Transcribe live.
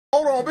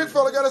Hold on, big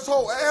fella got his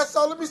whole ass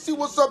out. Let me see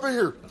what's up in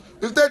here.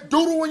 Is that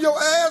doodle in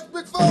your ass,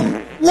 big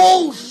fella?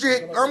 Whoa,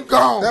 shit, I'm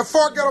gone. That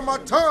fart got on my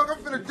tongue. I'm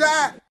finna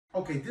die.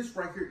 Okay, this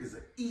right here is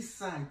an East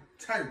Side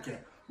Tiger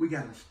Cat. We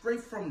got him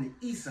straight from the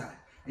East Side.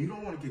 And you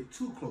don't want to get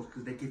too close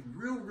because they get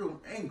real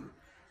angry.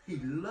 He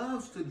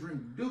loves to drink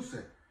Douce.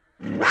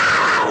 He's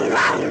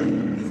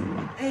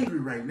angry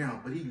right now,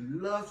 but he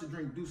loves to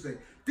drink Douce.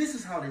 This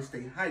is how they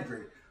stay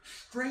hydrated.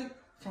 Straight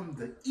from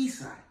the East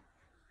Side.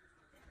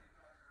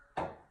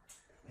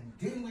 And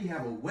then we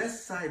have a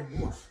West Side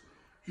horse.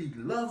 He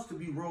loves to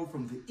be rode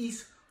from the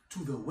east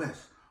to the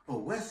west. A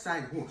West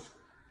Side horse.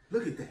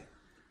 Look at that.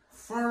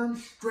 Firm,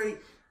 straight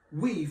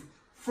weave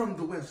from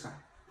the West Side.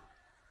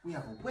 We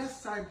have a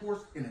West Side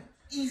horse and an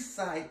East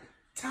Side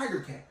Tiger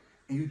Cat.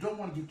 And you don't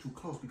want to get too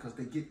close because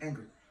they get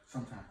angry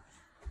sometimes.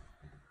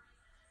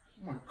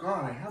 Oh my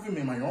God, I have him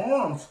in my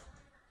arms.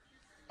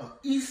 A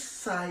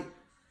East Side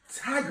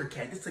Tiger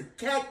Cat. It's a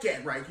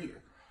cat right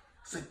here.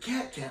 It's a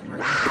cat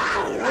right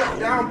here.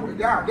 Down, boy,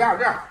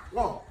 down.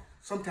 Whoa.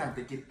 Sometimes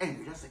they get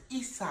angry. That's an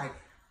East Side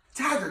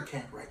Tiger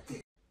Cat right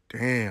there.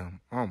 Damn,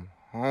 I'm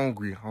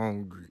hungry.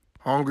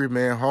 Hungry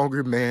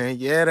man.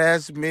 Yeah,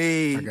 that's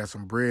me. I got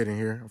some bread in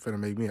here. I'm finna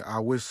make me an I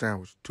wish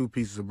sandwich. 2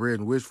 pieces of bread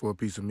and wish for a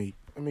piece of meat.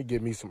 Let me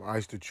get me some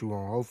ice to chew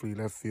on. Hopefully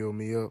that fill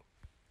me up.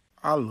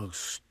 I look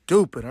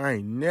stupid. I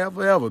ain't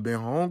never, ever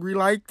been hungry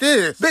like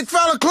this. Big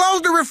fella,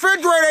 close the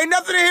refrigerator. Ain't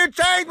nothing in here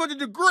changed but the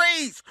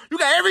degrees. You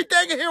got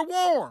everything in here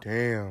warm.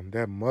 Damn,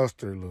 that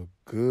mustard look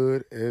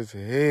good as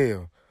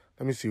hell.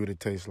 Let me see what it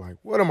tastes like.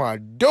 What am I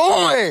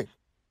doing?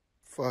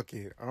 Fuck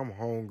it. I'm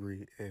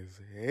hungry as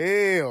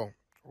hell.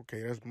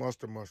 Okay, that's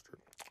mustard.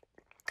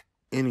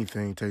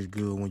 Anything tastes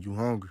good when you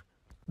hungry.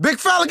 Big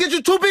fella, get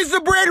you 2 pieces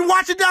of bread and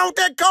wash it down with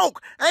that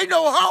Coke. Ain't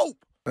no hope.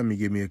 Let me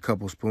give me a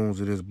couple spoons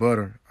of this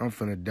butter. I'm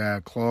finna die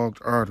of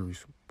clogged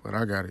arteries, but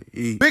I gotta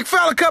eat. Big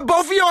fella, cut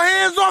both of your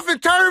hands off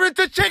and turn them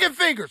into chicken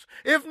fingers.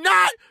 If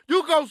not,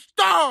 you gon'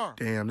 starve.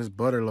 Damn, this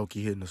butter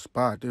low-key hitting the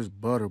spot. This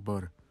butter.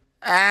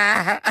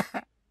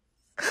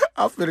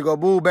 I'm finna go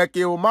move back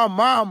in with my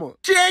mama.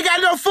 She ain't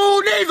got no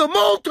food neither.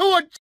 Move to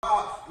her.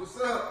 What's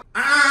up?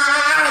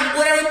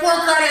 Where the report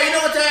card at? You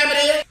know what time it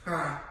is?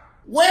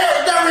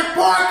 Where's the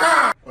report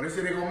card? Oh, they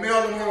said they gonna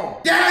mail them home.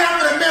 Damn it, I'm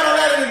gonna mail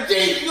that in the G.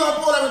 You gonna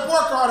pull that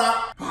report card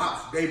out?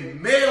 Pops, they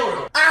mailed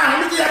them. Let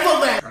me get that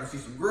book back. Trying to see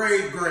some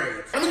grades.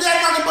 Let me get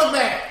that fucking book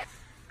back.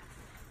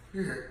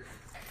 Here.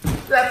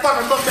 That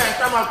fucking book back.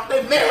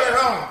 They mailed it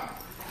home.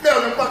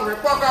 Mailed the fucking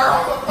report card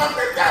home. Fuck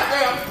that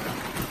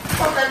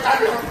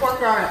goddamn report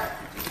card.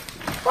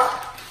 Fuck.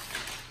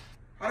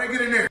 How they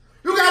get in there?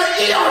 You got an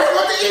E on it.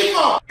 What the E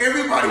for?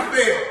 Everybody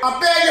failed. I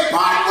beg your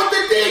pardon. What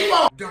the D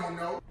for? Don't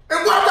know.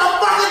 And what the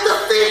fuck is the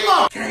C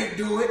for? Can't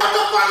do it. What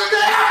the fuck is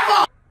the F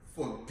for?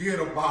 Forget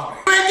about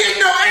it. You ain't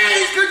getting no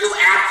A's because you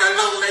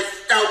absolutely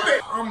stupid.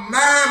 I'm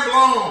mind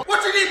blown.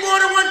 What you need more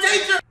than one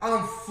teacher?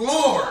 I'm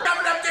floored.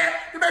 Coming up there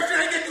to make sure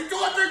they get you 2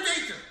 or 3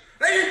 teachers.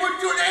 They need to put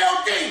you in the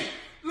LD.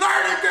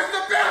 Learning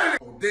disability.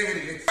 Oh, dang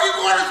it. You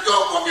going to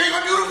school for if you ain't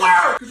gonna do the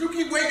work. Because you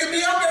keep waking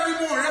me up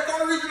every morning. That's the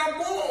only reason I'm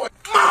born.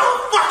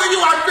 Motherfucker, you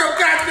out your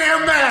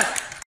goddamn man.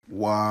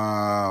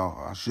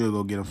 Wow, I should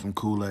go get him some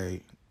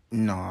Kool-Aid.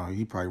 Nah,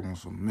 he probably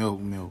wants some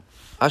milk.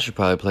 I should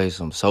probably play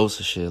some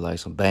Sosa shit, like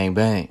some Bang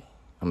Bang.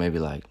 Or maybe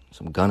like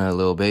some Gunna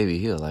Lil Baby.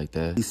 He'll like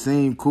that. He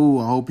seemed cool.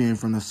 I hope he ain't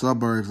from the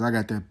suburbs. I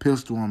got that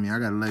pistol on me. I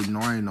gotta let you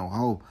know I ain't no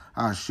hoe.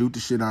 I'll shoot the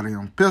shit out of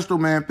him. Pistol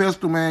man.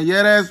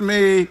 Yeah, that's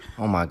me.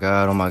 Oh my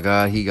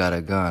God, he got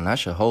a gun. I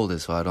should hold it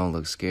so I don't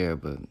look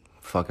scared, but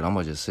fuck it, I'm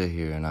gonna just sit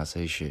here and not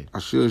say shit. I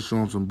should show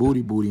him some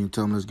booty and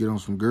tell him let's get on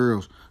some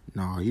girls.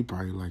 No, he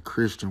probably like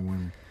Christian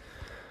women.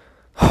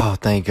 Oh,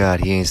 thank God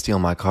he ain't steal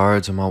my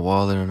cards or my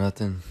wallet or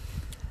nothing.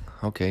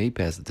 Okay, he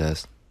passed the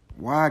test.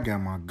 Why I got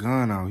my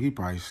gun out? He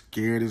probably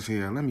scared as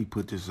hell. Let me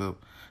put this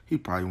up. He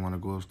probably want to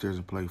go upstairs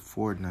and play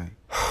Fortnite.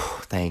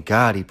 Thank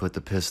God he put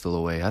the pistol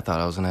away. I thought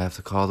I was going to have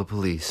to call the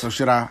police. So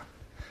should I?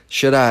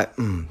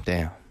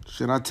 Damn.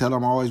 Should I tell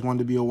him I always wanted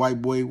to be a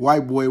white boy?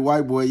 White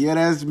boy. Yeah,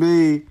 that's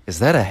me. Is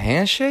that a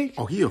handshake?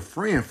 Oh, he a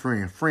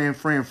friendly.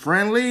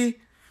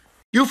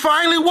 You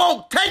finally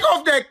woke. Take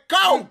off that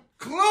coat.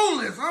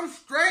 Clueless. I'm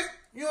straight.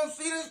 You don't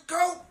see this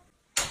coat?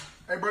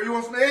 Hey, bro, you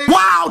want some eggs?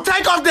 Wow,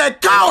 take off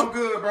that coat. I'm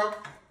good, bro.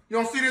 You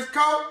don't see this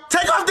coat?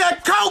 Take off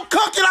that coat.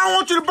 Cook it. I don't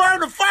want you to burn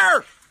the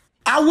fur.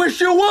 I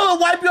wish you would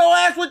wipe your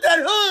ass with that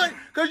hood,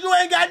 because you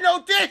ain't got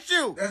no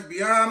tissue. That's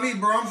beyond me,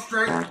 bro. I'm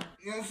straight.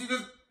 You don't see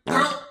this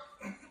coat?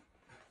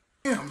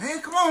 Yeah,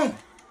 man, come on. It's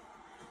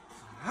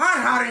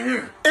hot in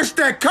here. It's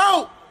that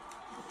coat.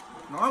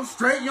 No, I'm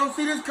straight. You don't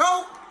see this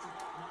coat?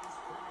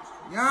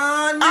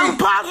 Beyond me. I'm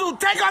puzzled.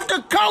 Take off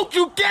the coat.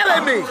 You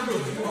killing me.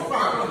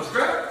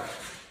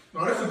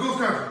 No, that's a goose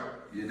country.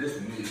 Yeah, this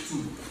one is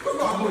too.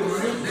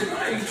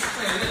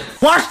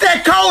 Watch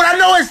that coat. I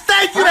know it's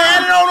stank. You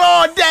had it on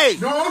all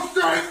day. No, I'm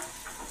straight.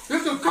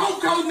 This is a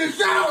coat in the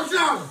shower.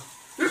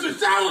 This is a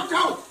shower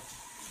coat.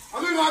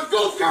 I'm in my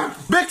goose country.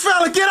 Big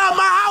fella, get out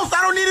my house.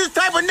 I don't need this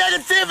type of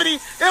negativity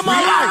in my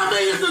life. I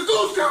mean, it's a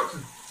goose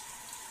country.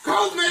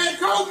 Coat man.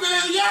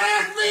 Yeah,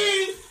 that's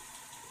me.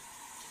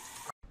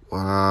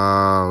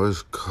 Wow,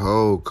 it's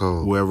cold.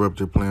 Whoever up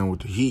there playing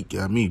with the heat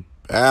got me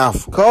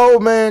baffled.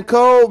 Cold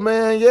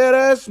man, yeah,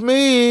 that's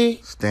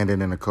me.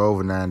 Standing in the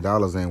cold for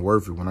 $9 ain't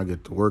worth it. When I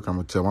get to work, I'm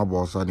gonna tell my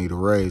boss I need a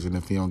raise, and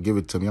if he don't give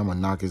it to me, I'm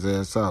gonna knock his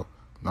ass out.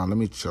 Nah, let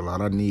me chill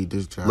out. I need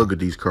this job. Look at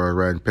these cars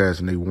riding past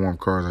and they warm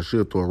cars. I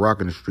should throw a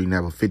rock in the street and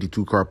have a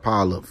 52-car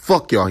pile up.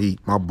 Fuck y'all heat.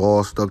 My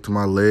ball stuck to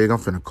my leg. I'm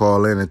finna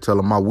call in and tell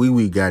them my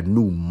wee-wee got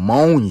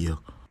pneumonia.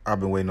 I've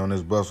been waiting on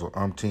this bus for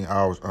umpteen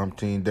hours,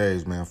 umpteen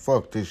days, man.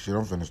 Fuck this shit.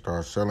 I'm finna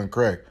start selling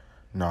crack.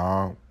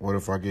 Nah, what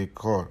if I get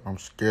caught? I'm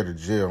scared of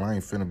jail. I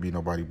ain't finna be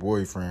nobody's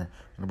boyfriend.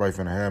 Nobody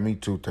finna have me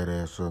toot that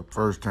ass up.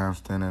 First time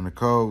standing in the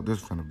cold,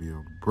 this finna be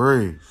a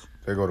breeze.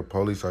 They go to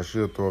police, I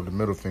should throw up the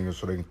middle finger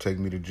so they can take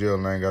me to jail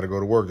and I ain't gotta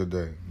go to work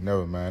today.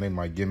 Never mind, they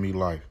might give me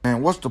life.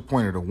 Man, what's the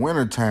point of the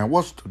winter time?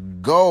 What's the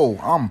goal?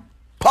 I'm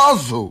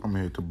puzzled. I'm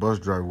here at the bus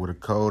driver with a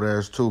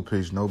cold-ass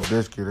two-piece. No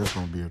biscuit, that's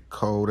gonna be a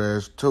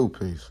cold-ass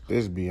two-piece.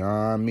 This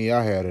beyond me.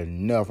 I had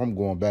enough. I'm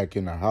going back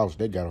in the house.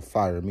 They gotta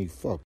fire me.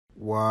 Fuck.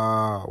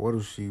 Wow, what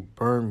if she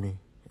burned me?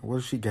 What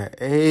if she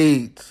got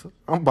AIDS?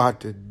 I'm about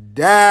to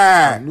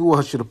die. I knew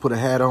I should have put a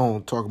hat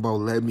on, talking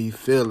about let me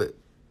feel it.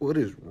 What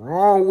is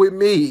wrong with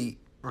me?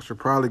 I should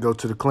probably go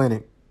to the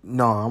clinic.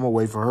 No, I'm gonna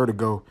wait for her to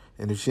go.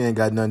 And if she ain't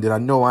got nothing, then I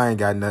know I ain't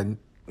got nothing.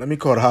 Let me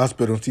call the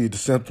hospital and see what the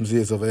symptoms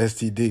is of an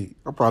STD.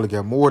 I probably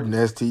got more than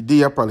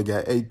STD. I probably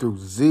got A through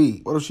Z.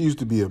 What if she used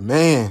to be a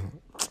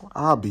man?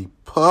 I'll be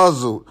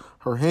puzzled.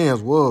 Her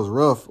hands was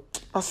rough.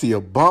 I see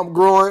a bump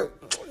growing.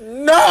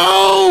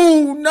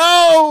 No!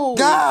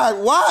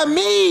 God, why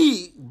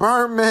me?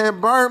 Burnt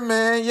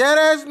man. Yeah,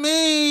 that's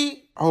me.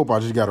 I hope I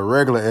just got a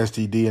regular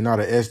STD and not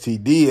a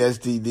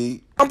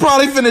STD. I'm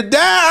probably finna die.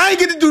 I ain't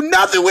get to do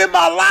nothing with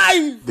my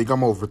life. Think I'm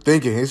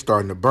overthinking. It's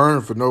starting to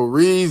burn for no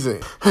reason.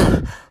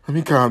 Let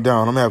me calm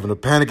down. I'm having a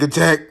panic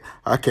attack.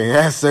 I can't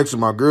have sex with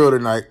my girl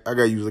tonight. I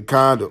gotta use a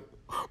condom.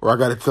 Or I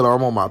gotta tell her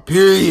I'm on my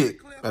period.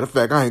 Matter of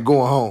fact, I ain't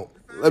going home.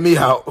 Let me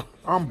out.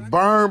 I'm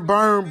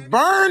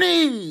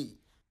burning.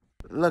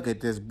 Look at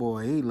this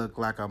boy. He look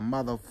like a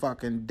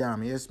motherfucking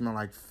dummy. It smell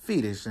like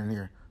fetus in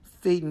here.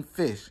 Feeding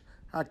fish.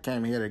 I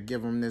came here to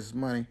give him this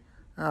money.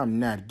 I'm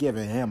not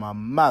giving him a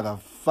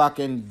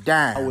motherfucking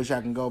dime. I wish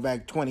I could go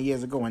back 20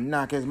 years ago and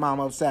knock his mom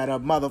upside her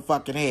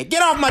motherfucking head.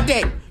 Get off my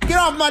dick! Get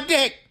off my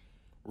dick!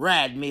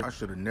 Rad me. I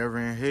should have never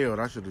inhaled.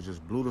 I should have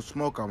just blew the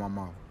smoke out my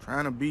mouth.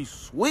 Trying to be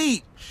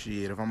sweet.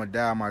 Shit, if I'm gonna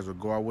die, I might as well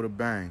go out with a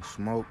bang.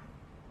 Smoke.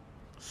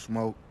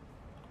 What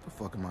the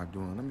fuck am I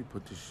doing? Let me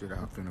put this shit out.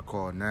 I'm finna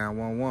call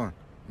 911.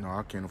 No,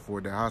 I can't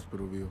afford that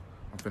hospital bill.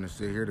 I'm finna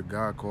sit here till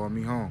God call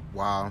me home.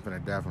 Wow, I'm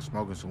finna die from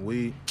smoking some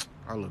weed.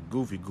 I look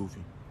goofy.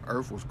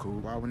 Earth was cool.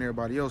 Why when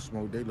everybody else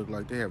smoke, they look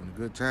like they having a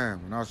good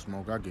time. When I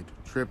smoke, I get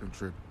to tripping.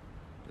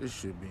 This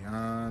shit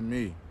behind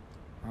me.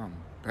 I'm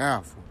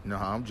baffled. No,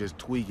 I'm just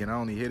tweaking. I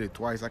only hit it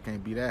twice. I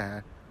can't be that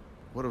high.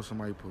 What if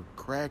somebody put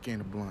crack in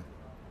the blunt?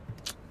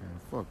 Man,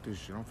 fuck this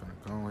shit. I'm finna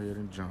go ahead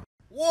and jump.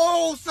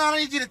 Whoa, son, I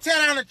need you to tear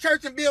down the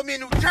church and build me a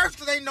new church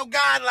because ain't no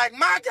God like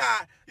my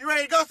God. You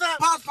ready to go, son?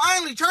 Pops,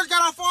 finally, church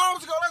got off 4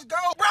 hours ago. Let's go.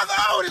 Brother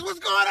Otis, what's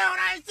going on?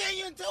 I ain't seen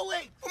you in 2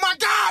 weeks. Oh, my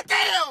God,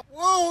 damn.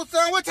 Whoa,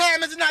 son, what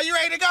time is it now? You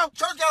ready to go?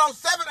 Church got off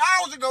 7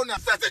 hours ago now.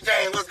 Sister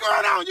Jane, what's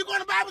going on? You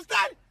going to Bible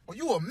study? Well,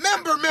 you a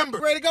member.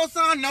 Ready to go,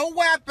 son? No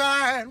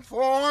weapon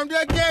formed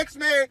against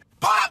me.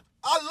 Pop,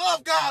 I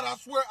love God. I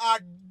swear I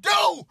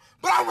do.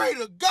 But I'm ready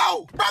to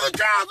go. Brother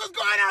Charles, what's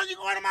going on? You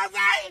going to Mount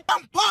Zion?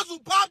 I'm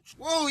puzzled, Pop.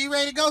 Whoa, you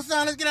ready to go,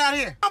 son? Let's get out of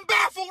here. I'm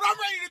baffled. I'm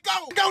ready to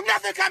go. Don't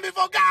nothing come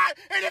before God.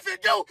 And if you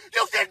do,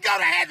 you should go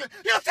to heaven.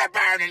 You should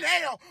burn in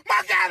hell.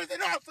 My God is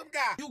an awesome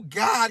God. You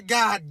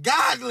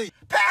godly.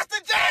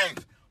 Pastor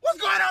James. What's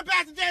going on,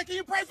 Pastor James? Can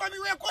you pray for me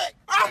real quick?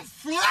 I'm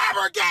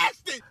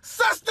flabbergasted.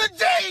 Sister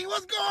Jane,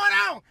 what's going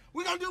on?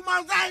 We're going to do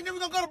Mount Zion, then we're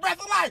going to go to Breath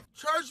of Life.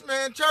 Church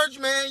man.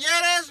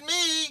 Yeah, that's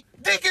me.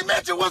 Deacon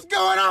Mitchell, what's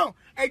going on?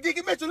 Hey,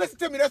 Deacon Mitchell, listen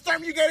to me. That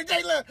sermon you gave to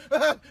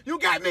Jalen, you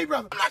got me,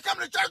 brother. I'm not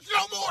coming to church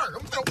no more.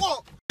 I'm gonna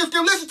walk.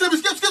 Skip, listen to me.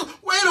 Skip.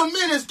 Wait a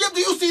minute. Skip,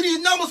 do you see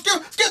these numbers?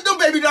 Skip them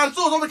baby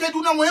dinosaurs over. Can't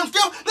do nothing with him.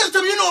 Skip, listen to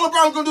me. You know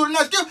LeBron's gonna do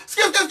tonight. Skip.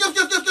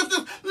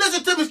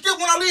 Listen to me. Skip,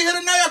 when I leave here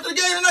tonight after the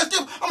game tonight,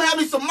 Skip, I'm gonna have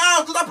me some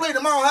miles because I played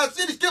in Mile High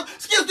City. Skip.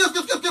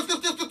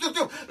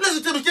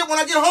 Listen to me. Skip, when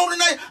I get home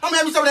tonight, I'm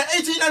gonna have me some of that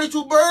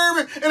 1892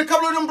 bourbon and a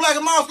couple of them Black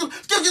and Miles. Skip.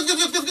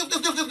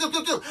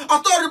 I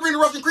started to bring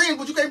the Russian cream,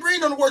 but you can't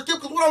bring them to work, Skip,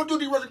 because what I'm gonna do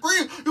to these Russian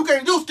cream, you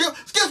can't do. Skip.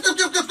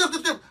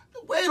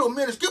 Wait a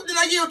minute, Skip, did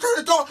I give you a turn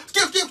to talk?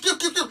 Skip,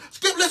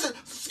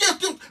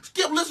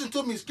 listen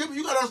to me, Skip,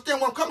 you gotta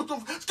understand where I'm coming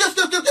from. Skip,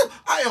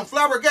 I am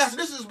flabbergasted,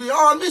 this is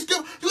beyond me,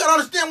 Skip, you gotta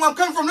understand where I'm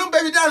coming from. Them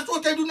baby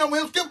dinosaurs can't do nothing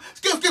with him,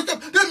 Skip, this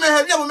man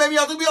has never made me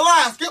out to be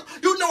alive, Skip,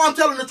 you know I'm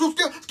telling the truth,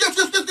 Skip,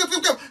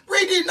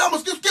 read these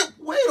numbers, Skip,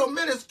 wait a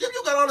minute, Skip,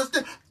 you gotta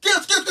understand,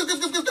 Skip,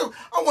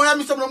 I'm gonna have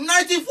me some of them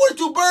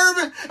 1942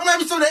 bourbon, I'm gonna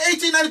have me some of the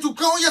 1892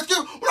 cognac,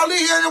 Skip, when I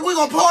leave here, we're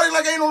gonna party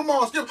like ain't no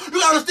tomorrow, Skip, you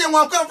gotta understand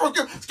where I'm coming from,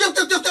 Skip,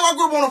 I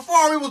grew up on a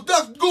farm, it was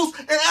ducks, goose,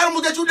 and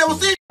animals that you never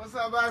seen. What's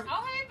up, baby?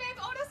 Oh, hey, baby.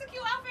 Oh, that's a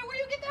cute outfit. Where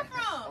you get that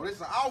from? Oh, this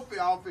is an outfit.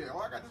 Oh,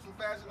 I got this from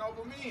Fashion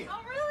Over Me.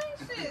 Oh, really?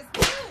 Shit, it's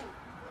cute.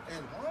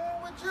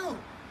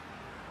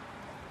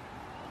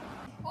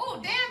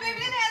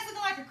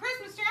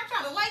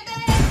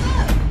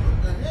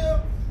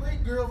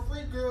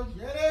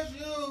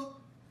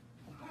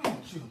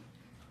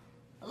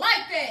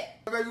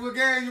 Baby, what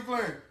game you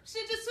playing?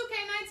 Shit, just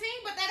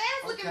 2K19, but that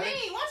ass looking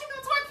mean. Why don't you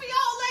come twerk for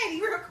your old lady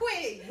real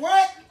quick?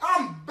 What?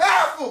 I'm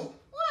baffled.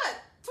 What?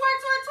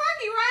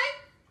 Twerky, right?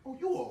 Oh,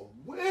 you a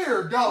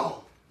weird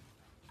dog.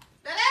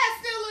 That ass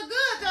still look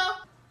good, though.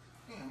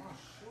 Damn, my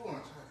shoe on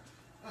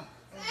tight.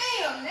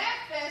 Damn, that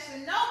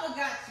Fashion Nova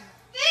got you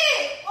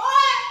thick,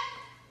 boy.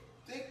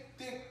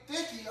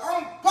 Thicky.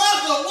 I'm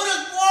puzzled. What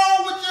is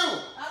wrong with you?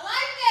 I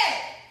like that.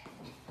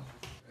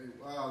 Hey,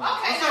 wow.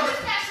 Okay, now this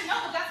Fashion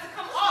Nova got to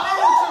come off.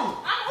 What's wrong with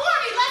you? I'm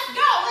horny. Let's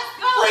go.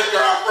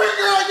 Free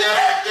girl,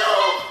 yeah, you.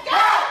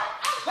 Help!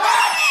 I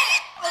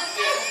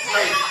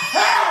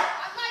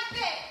like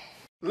that.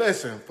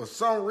 Listen, for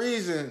some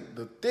reason,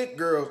 the thick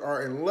girls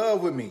are in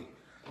love with me.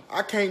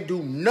 I can't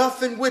do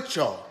nothing with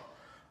y'all.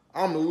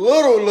 I'm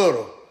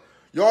little.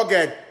 Y'all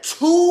got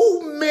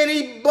too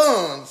many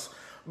buns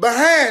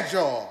behind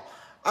y'all.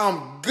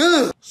 I'm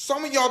good.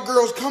 Some of y'all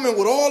girls coming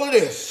with all of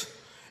this,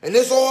 and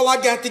this all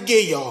I got to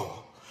give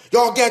y'all.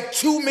 Y'all got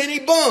too many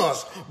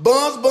buns.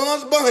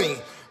 Bunny.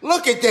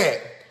 Look at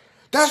that.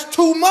 That's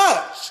too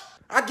much.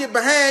 I get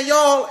behind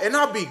y'all, and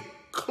I'll be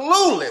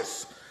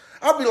clueless.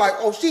 I'll be like,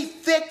 oh, she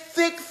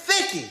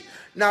thicky.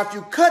 Now, if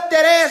you cut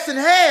that ass in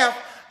half,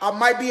 I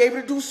might be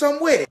able to do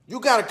something with it. You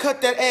got to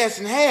cut that ass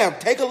in half,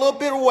 take a little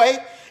bit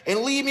away, and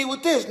leave me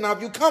with this. Now,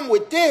 if you come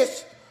with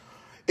this,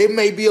 it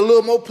may be a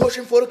little more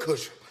pushing for the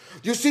cushion.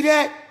 You see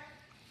that?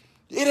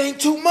 It ain't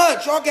too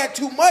much. Y'all got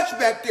too much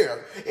back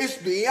there. It's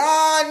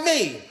beyond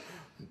me.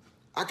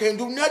 I can't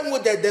do nothing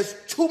with that. That's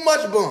too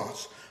much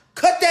buns.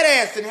 Cut that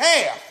ass in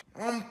half.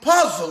 I'm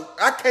puzzled.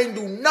 I can't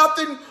do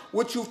nothing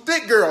with you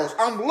thick girls.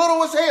 I'm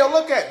little as hell.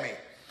 Look at me.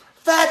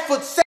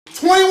 5'7".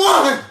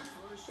 21.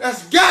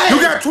 That's gay. You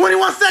got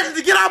 21 seconds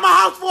to get out of my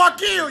house before I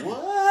kill you.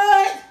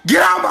 What?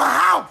 Get out of my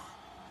house.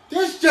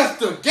 This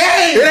just a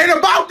game. It ain't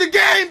about the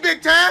game,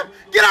 big time.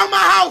 Get out of my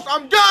house.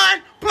 I'm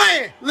done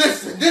playing.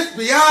 Listen, this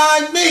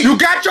beyond me. You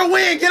got your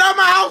win. Get out of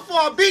my house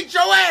before I beat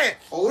your ass.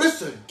 Oh,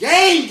 this a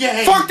game.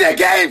 Fuck that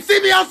game. See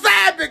me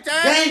outside, big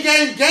time.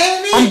 Game.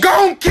 I'm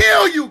gonna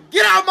kill you.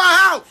 Get out of my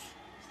house.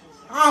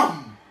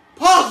 I'm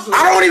puzzled.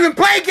 I don't even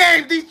play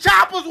games. These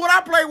choppers, what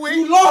I play with.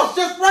 You lost.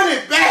 Just run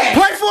it back.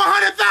 Play for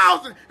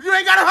 100,000. If you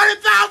ain't got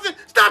 100,000,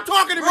 stop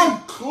talking to me. I'm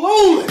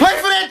clueless. Play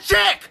for that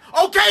check.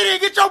 Okay, then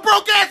get your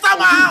broke ass out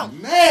my house.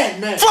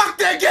 Mad. Fuck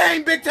that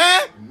game, big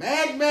time.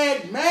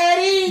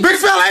 Maddie. Big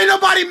fella, ain't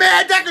nobody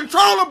mad. That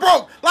controller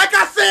broke. Like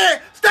I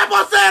said, step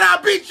outside,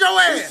 I'll beat your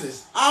ass.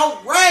 This is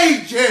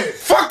outrageous.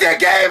 Fuck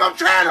that game. I'm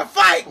trying to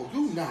fight. Oh,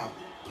 you not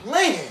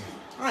playing.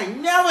 I ain't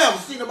never ever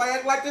seen nobody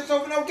act like this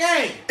over no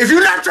game. If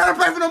you're not trying to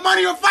play for the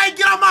money or fight,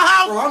 get out my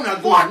house. Bro, I'm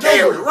not going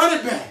nowhere. Run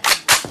it back.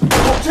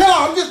 Don't tell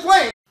her, I'm just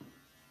playing.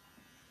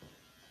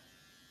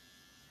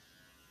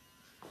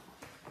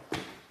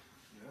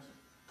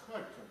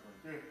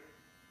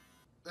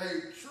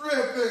 They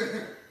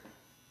tripping.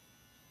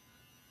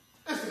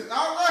 This is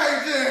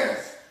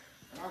outrageous.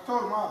 And I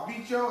told him I'll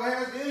beat your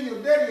ass and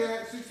your daddy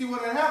ass. See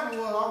what that happened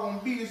was I was going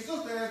to beat his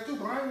sister ass too,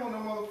 but I ain't want no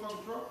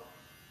motherfucking trouble.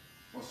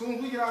 Well, as soon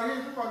as we get out of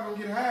here, we're probably going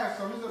to get high,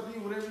 so it's up to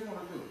you, whatever you want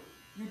to do.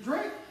 You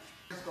drink?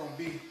 It's going to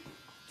be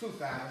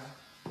 2,000.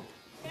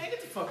 Man, get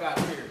the fuck out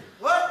of here.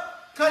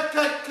 What? Cut.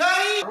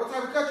 What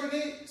type of cut you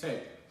need?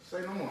 Say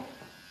no more.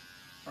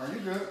 All right, you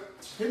good.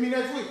 Hit me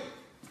next week.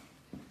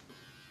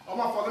 Oh,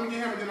 my fault. Let me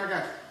get him and then I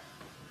got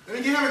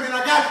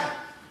you.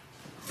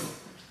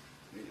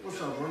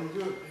 What's up, bro? You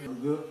good? I'm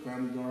good.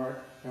 Family doing all right?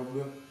 Health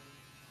good?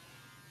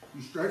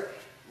 You straight?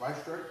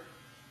 Life straight?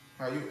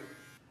 How you?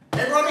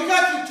 Hey, bro, let me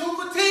cut you 2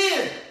 for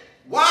 10.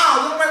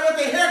 Wow, look like with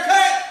the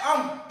haircut.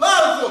 I'm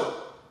buzzed.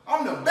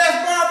 I'm the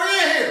best barber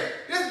in here.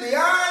 This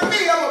beyond me.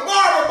 I'm a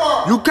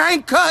barber. You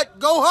can't cut.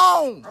 Go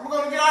home. I'm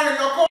going to get out here and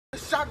go.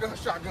 Shotgun.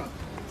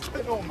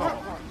 Oh, my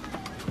God.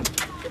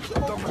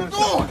 What you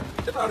doing?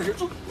 Get out of here. Get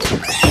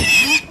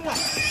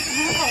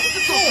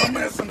your dumb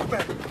ass in the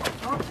back.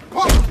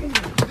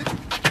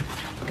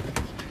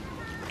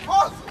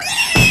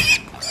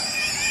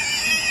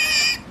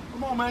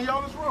 Come on, man.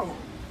 Y'all, let's roll.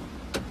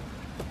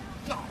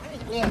 No, I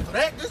ain't going for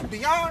that. This is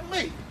beyond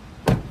me.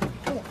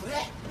 Going for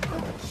that.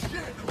 Oh,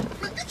 shit.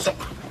 Man, get your...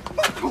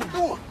 What you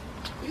doing?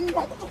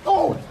 What you doing?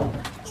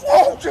 What's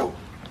wrong with you?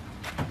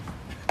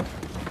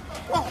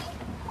 Oh,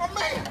 my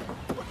man.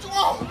 What you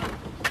on?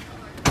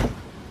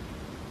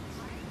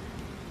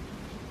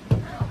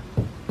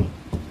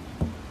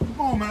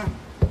 Come on, man.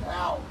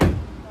 Ow.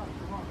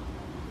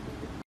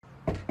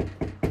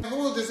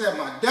 Who is this at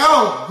my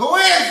door? Who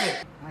is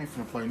it? I ain't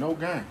finna play no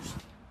games.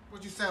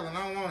 What you selling?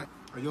 I don't want it.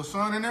 Are your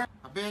son in there?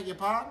 I beg your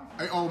pardon?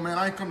 Hey, old man,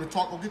 I ain't come to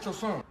talk. Go get your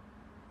son.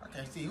 I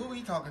can't see. Who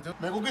he talking to?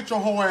 Man, go get your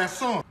whole ass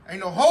son. Ain't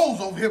no hoes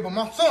over here, but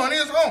my son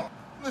is home.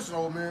 Listen,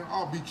 old man,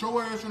 I'll beat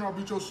your ass and I'll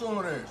beat your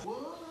son ass. What?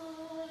 Oh,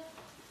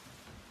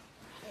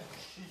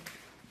 shit.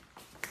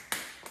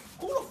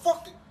 Who the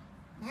fuck did...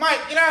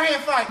 Mike, get out here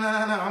and fight. No,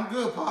 I'm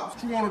good, Pops.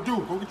 What you want to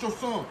do? Go get your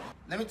son.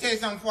 Let me tell you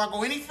something before I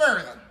go any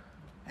further.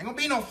 Ain't gonna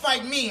be no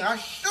fight me. I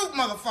shoot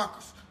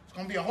motherfuckers. It's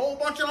gonna be a whole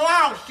bunch of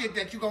loud shit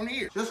that you gonna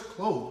hear. Just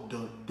close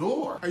the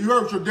door. Hey, you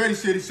heard what your daddy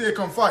said. He said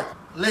come fight.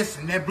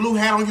 Listen, that blue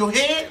hat on your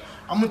head,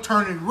 I'm gonna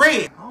turn it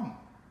red. I'm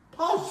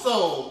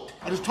puzzled.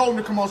 I just told him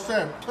to come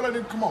outside. Tell that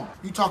nigga come on.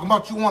 You talking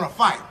about you wanna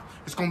fight.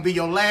 It's gonna be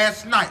your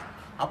last night.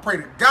 I pray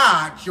to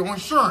God your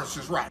insurance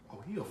is right.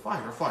 Oh, he a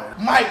fighter.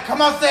 Mike,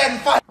 come outside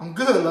and fight. I'm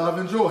good, love.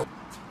 Enjoy. And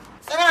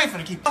I ain't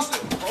finna keep. Oh,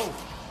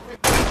 shit.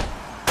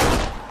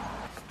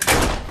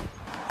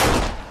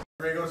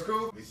 Ready to go to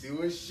school? Let me see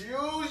what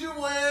shoes you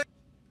wear.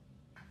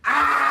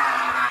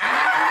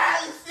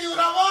 You see what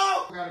I'm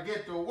on? Gotta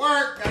get to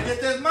work. Gotta get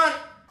this money.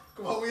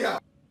 Come on, we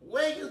out.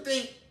 Where you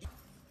think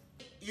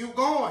you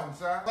going,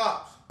 son?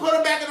 Pops, put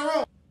him back in the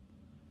room.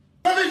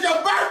 It's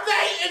your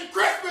birthday and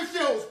Christmas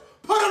shoes.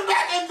 Put him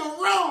back in the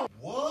room.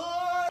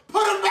 What?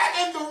 Put him back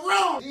in the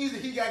room. Easy,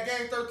 he got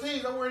game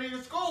 13s. I'm wearing it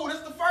in school. This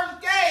is the first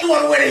game. You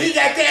want to wear the he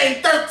got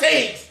game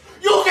 13s?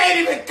 You can't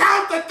even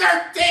count the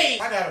 13.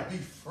 I gotta be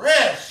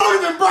fresh.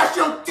 Don't even brush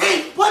your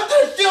teeth. Put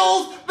the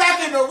shoes back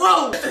in the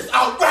room. This is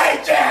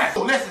outrageous.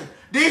 So listen,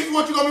 this is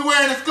what you're gonna be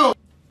wearing in school.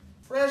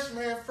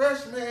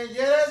 Freshman,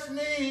 yeah, that's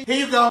me.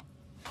 Here you go.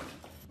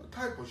 What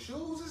type of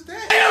shoes is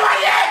that?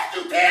 Anybody asked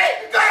you,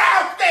 Ted? Go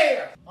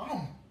downstairs.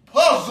 I'm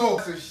puzzled.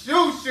 It's a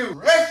shoe.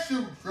 Fresh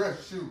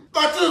shoe.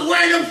 Thought you was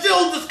wearing them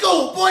shoes to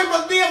school. Boy, you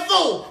must be a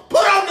fool.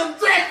 Put on them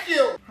dress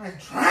shoes. I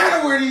ain't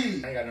trying to wear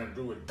these. I ain't got nothing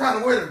to do with it. Trying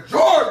to wear the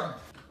Jordans.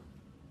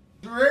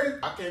 You ready?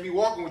 I can't be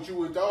walking with you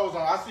with those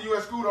on. I see you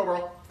at school though,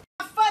 bro.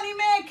 Funny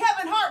man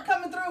Kevin Hart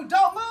coming through.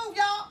 Don't move,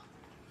 y'all.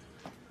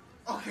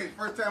 Okay,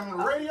 first time on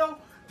the radio.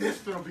 This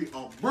gonna be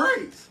a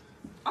breeze.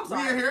 I'm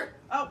sorry. We in here.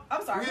 Oh,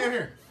 I'm sorry. We in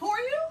here. Who are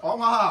you? Oh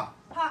my.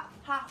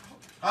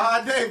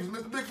 HahaDavis,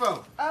 Mr. Big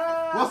Fella.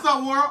 What's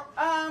up, world?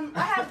 I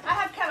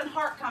have Kevin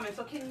Hart coming,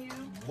 so can you?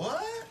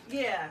 What?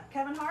 Yeah,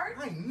 Kevin Hart.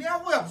 I ain't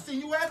never ever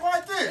seen you act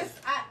like this.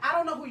 I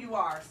don't know who you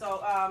are,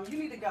 so you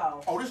need to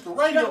go. Oh, this the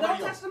radio. No, don't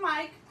touch the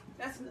mic.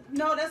 That's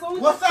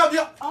only. What's up,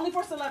 yo? Only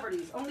for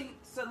celebrities. Only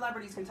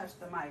celebrities can touch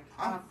the mic.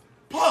 I'm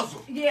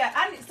puzzled. Yeah,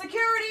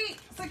 security.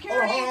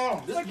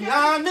 Hold on. This is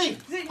behind me.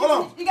 Hold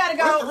on. You gotta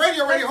go. What's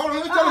the radio? Hold on,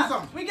 let me tell you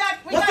something. We got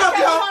What's up, Kevin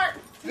y'all? Hart.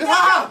 This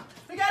high.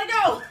 We gotta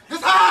go.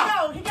 This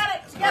high. Go. He got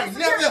it. Get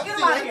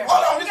him out of here.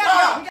 Hold on, this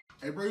high.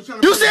 Hey, bro,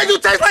 You said you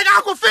taste like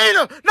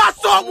Aquafina, not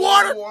salt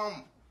water. Oh,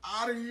 I'm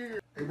out of here.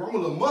 Hey, bro, I'm a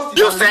little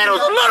musty. You said it was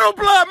little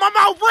blood. My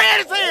mouth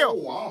red as hell.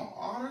 Oh,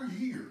 I'm out of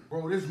here.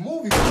 Bro, this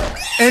movie.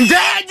 And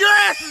Dad, your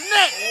ass is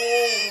next.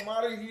 Oh, I'm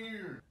out of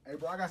here. Hey,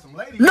 bro, I got some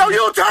ladies. No,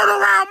 you turn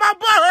around. My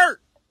butt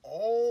hurt.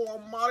 Oh,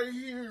 I'm out of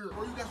here.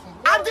 Bro, you got some.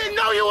 I didn't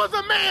know you was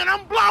a man.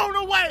 I'm blown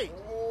away.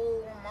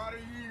 Oh, I'm out of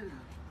here.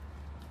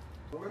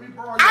 Bro, let me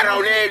borrow I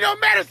don't need no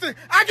medicine.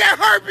 I got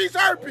herpes. Oh,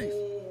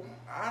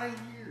 I'm out of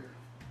here.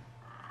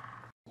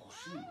 Oh,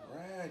 shoot.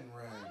 Riding.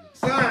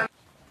 Son,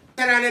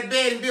 sit on that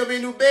bed and build me a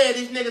new bed.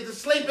 These niggas are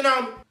sleeping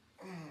on me.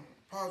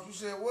 Pops, you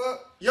said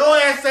what? Your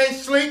ass ain't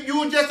sleep. You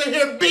was just in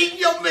here beating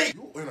your meat.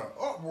 You in an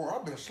uproar.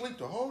 I've been asleep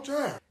the whole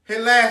time.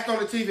 Hit last on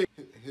the TV.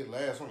 Hit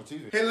last on the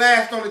TV. Hit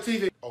last on the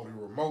TV. Oh, the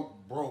remote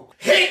broke.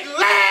 Hit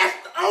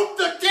last on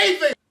the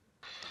TV.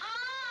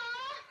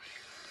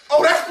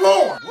 Oh, that's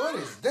porn. What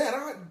is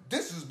that?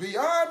 This is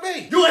beyond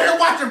me. You in here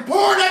watching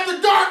porn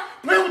after dark,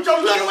 playing with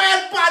your little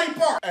ass body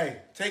part.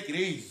 Hey, take it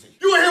easy.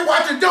 You in here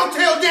watching Don't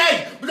Tell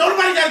Daddy, but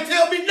nobody gotta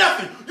tell me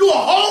nothing. You a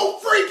whole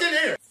freak in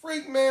here.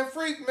 Freak man.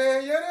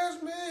 Yeah,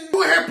 that's me.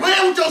 You in here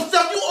playing with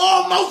yourself. You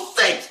almost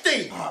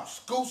 60. Pop,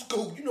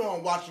 scoop. You know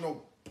I'm watching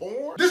no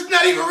porn. This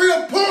not even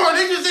real porn.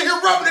 They just in here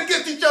rubbing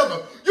against each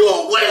other. You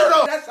a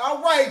weirdo. That's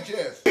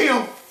outrageous.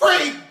 Damn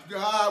freak.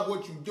 God,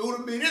 what you do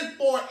to me? This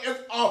boy is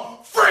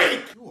a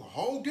freak. You a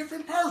whole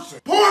different person.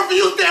 Porn for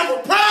you stand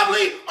for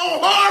probably on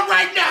hard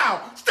right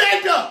now.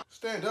 Stand up.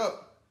 Stand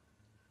up.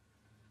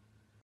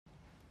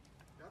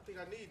 I think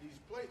I need these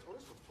plates. Oh,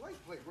 this is a plate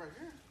right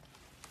here.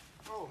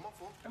 Oh, my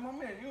fault. Hey, my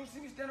man, you don't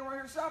see me standing right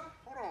here shopping?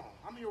 Hold on.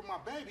 I'm here with my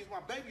baby. It's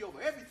my baby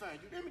over everything.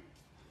 You hear me?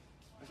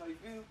 That's how you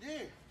feel?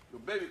 Yeah.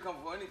 Your baby come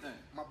for anything.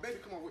 My baby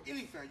come on with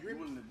anything. You hear You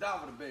me? willing to die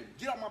for the baby.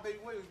 Get out my baby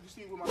way. You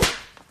see me with my baby.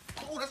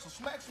 Oh, that's a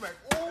smack.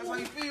 Oh, That's how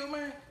you feel,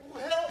 man? oh,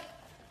 hell.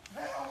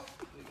 Hell.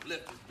 Nigga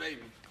left this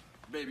baby.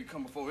 Baby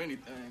come before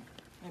anything.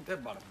 Ain't that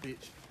about a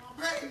bitch?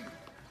 My baby.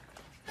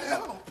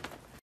 Hell.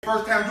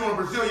 First time doing a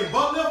Brazilian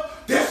butt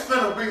lift, this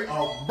finna be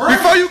a break.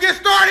 Before you get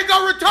started,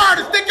 go retard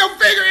and stick your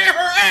finger in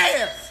her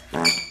ass.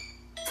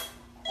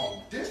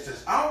 Oh, this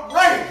is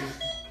outrageous.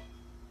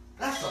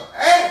 That's an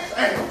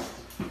ass.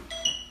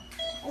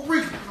 No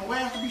reason for no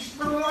ass to be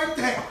smelling like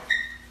that.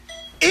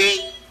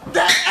 Eat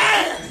that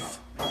ass.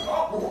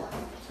 Oh, boy.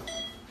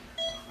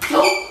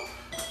 Choke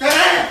that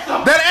ass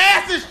up. That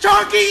ass is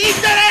chunky. Eat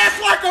that ass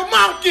like a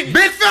monkey.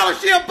 Big fella,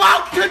 she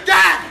about to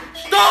die.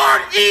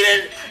 Start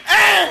eating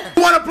ass.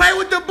 You want to play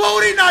with the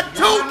booty? Not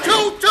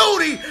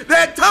tooty.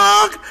 That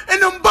tongue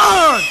and them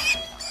buns.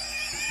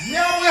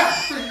 Never ever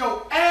seen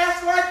no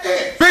ass like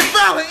this. Big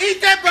fella,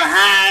 eat that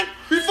behind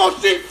before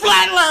she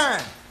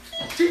flatline.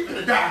 She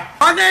finna die.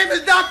 My name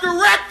is Dr.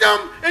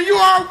 Rectum, and you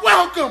are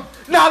welcome.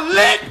 Now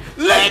lick,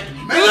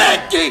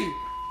 licky.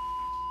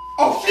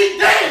 Oh, she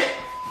dead.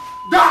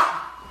 Doc,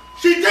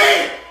 she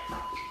dead.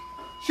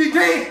 She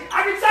dead.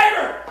 I can save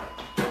her.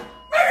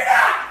 Maybe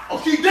not.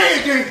 Oh, she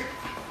dead, then.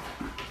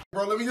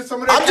 Bro, let me get some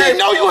of that. I didn't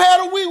know you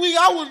had a wee-wee.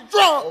 I was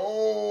drunk.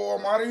 Oh,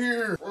 I'm out of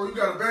here. Bro, you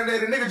got a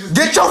band-aid, a nigga just...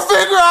 Get your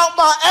finger out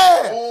my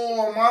ass.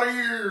 Oh, I'm out of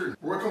here.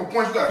 Bro, come on,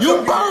 punch you got.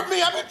 You burned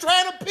me. I've been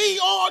trying to pee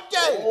all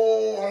day.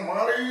 Oh, I'm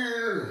out of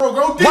here. Bro,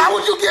 go deep. Why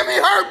would you give me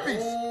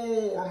herpes?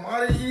 Oh, I'm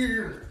out of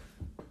here.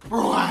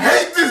 Bro, I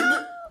hate this.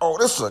 Oh,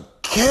 this is a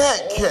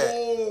cat.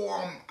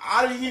 Oh, I'm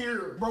out of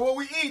here. Bro, what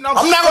we eating? I'm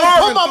not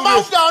gonna put my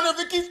mouth down if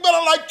it keeps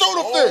smelling like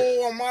tuna fish.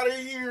 Oh, I'm out of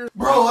here.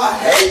 Bro, I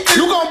hate this.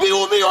 You gonna be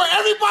with me or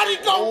everybody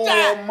gonna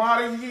die. I'm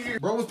out of here.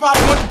 Bro, what's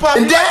poppin'? What's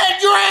poppin'? And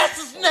Dad, your ass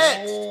is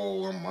next.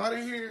 Oh, I'm out of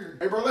here.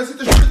 Hey, bro, let's hit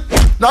the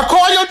shit. Now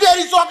call your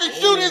daddy so I can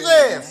shoot his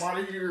ass. I'm out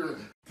of here.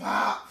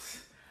 Pops,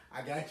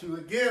 I got you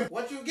a gift.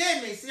 What you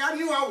gave me? See, I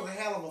knew I was a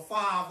hell of a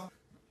father.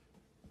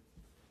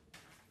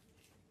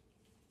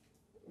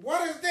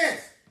 What is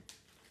this?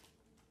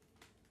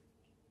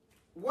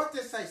 What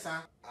this say, son?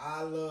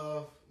 I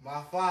love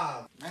my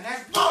father. Man,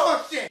 that's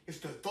bullshit. It's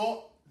the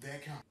thought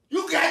that counts.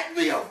 You got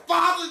me a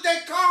Father's Day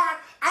card?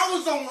 I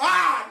was on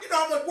high. You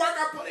know how much work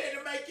I put in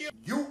to make you?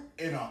 You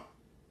in a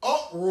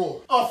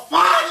uproar. A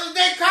Father's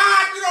Day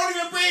card? You don't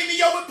even bring me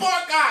your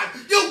report card.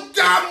 You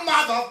dumb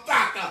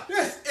motherfucker.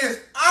 This is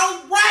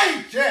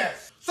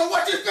outrageous. So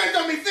what you spent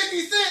on me,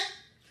 50 cents?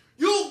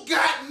 You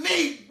got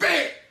me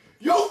big.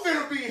 You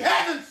finna be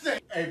heaven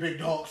sent. Hey, big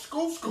dog,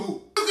 scoop.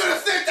 You gonna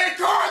send that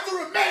card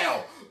through the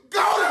mail. Go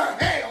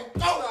to hell.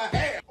 Go to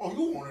hell. Oh,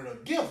 you wanted a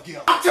gift.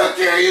 I took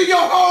care of you your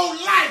whole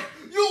life.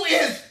 You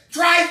is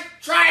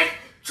trifling,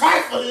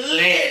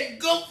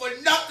 good for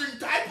nothing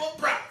type of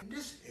bro.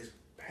 This is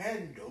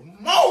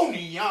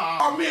pandemonium.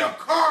 I'm in a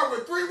car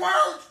with 3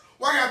 words.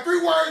 Well, I got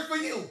 3 words for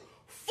you.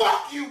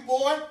 Fuck you,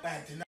 boy.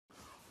 Back to now.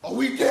 Oh,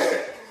 we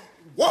dead.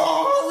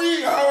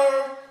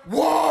 Warrior.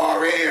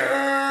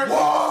 Warrior.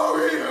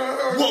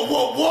 Warrior.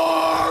 Warrior.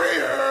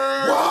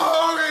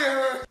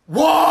 Warrior.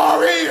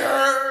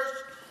 Warriors.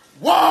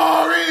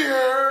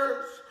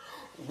 Warriors.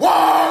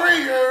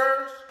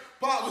 Warriors.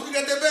 Pop, what you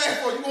got that bag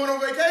for? You going on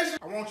vacation?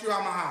 I want you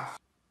out my house.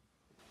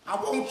 I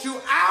want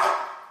you out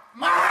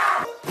my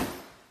house.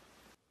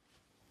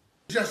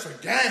 Just a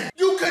game.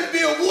 You could be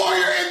a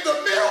warrior in the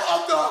middle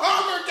of the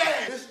Hunger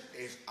Games.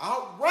 This is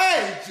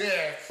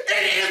outrageous.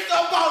 It is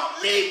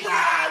about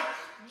LeBron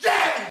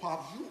James.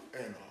 Pop, you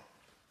in an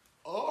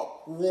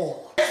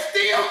uproar.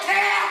 Steel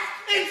calf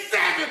and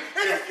 7.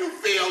 And if you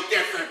feel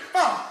different,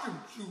 I'll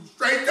shoot you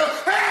straight to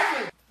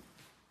heaven.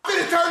 I'm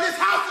gonna turn this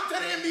house into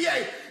the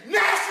NBA.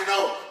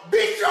 National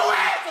Beat Your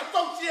Ass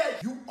Association.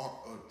 You are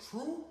a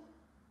true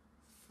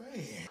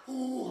fan.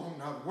 Ooh, I'm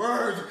not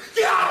worthy.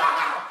 Get out of my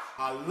house.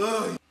 I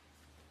love you.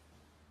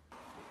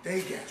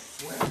 They got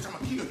sweat. I'm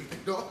gonna kill you,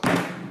 big dog.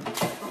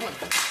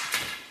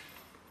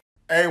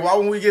 Hey, why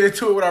when we get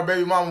into it with our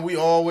baby mama, we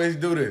always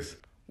do this?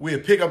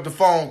 We'll pick up the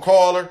phone,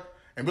 call her,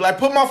 and be like,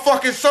 put my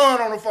fucking son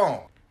on the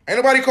phone. Ain't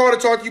nobody called to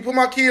talk to you. Put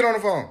my kid on the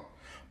phone.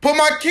 Put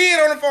my kid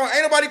on the phone.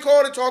 Ain't nobody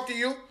called to talk to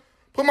you.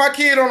 Put my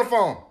kid on the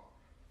phone.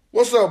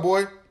 What's up,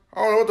 boy?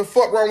 I don't know what the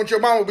fuck wrong with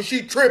your mama, but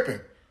she tripping.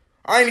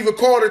 I ain't even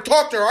called to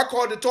talk to her. I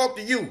called to talk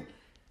to you.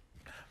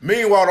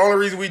 Meanwhile, the only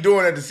reason we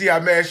doing that to see how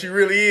mad she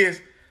really is,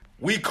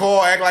 we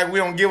call, act like we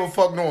don't give a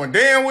fuck, knowing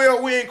damn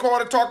well we ain't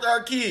called to talk to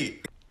our kid.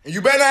 And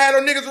you better not have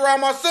no niggas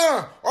around my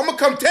son, or I'm gonna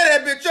come tear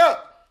that bitch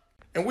up.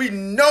 And we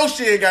know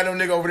she ain't got no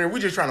nigga over there.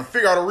 We just trying to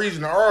figure out a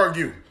reason to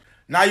argue.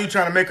 Now you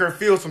trying to make her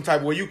feel some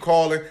type of way. You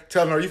calling,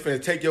 telling her you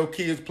finna take your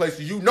kids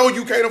places you know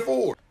you can't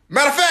afford.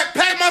 Matter of fact,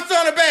 pack my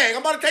son a bag.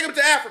 I'm about to take him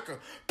to Africa.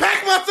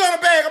 Pack my son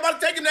a bag. I'm about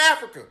to take him to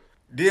Africa.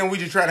 Then we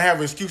just trying to have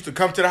an excuse to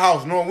come to the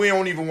house, knowing we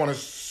don't even want to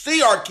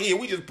see our kid.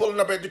 We just pulling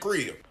up at the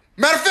crib.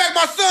 Matter of fact,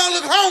 my son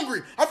look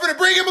hungry. I'm finna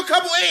bring him a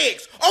couple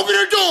eggs. Open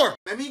her door.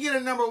 Let me get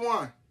a number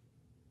 1.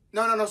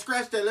 No,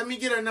 scratch that. Let me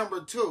get a number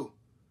 2.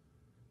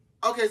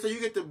 Okay, so you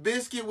get the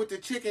biscuit with the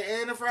chicken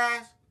and the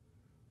fries?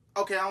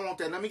 Okay, I want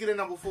that. Let me get a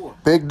number 4.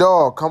 Big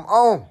dog, come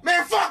on.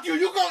 Man, fuck you.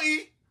 You gonna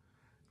eat.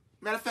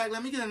 Matter of fact,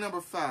 let me get a number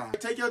 5.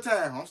 Take your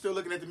time. I'm still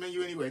looking at the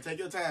menu anyway. Take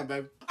your time,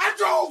 baby. I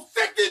drove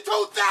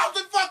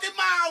 62,000 fucking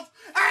miles.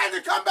 I had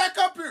to come back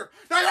up here.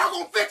 Now y'all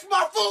gonna fix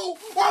my food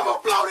or I'm gonna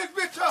blow this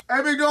bitch up.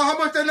 Hey, big dog, how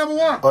much that number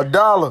 1?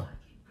 $1.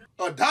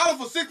 $1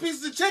 for 6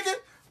 pieces of chicken?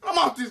 I'm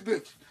out this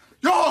bitch.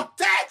 Y'all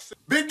tax.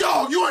 Big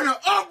dog, you in an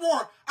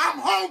uproar. I'm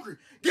hungry.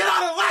 Get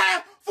out of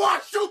line before I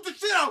shoot the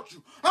shit out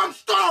you. I'm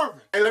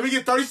starving. Hey, let me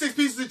get 36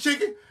 pieces of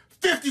chicken,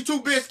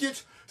 52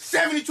 biscuits,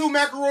 72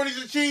 macaronis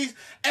and cheese,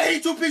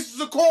 82 pieces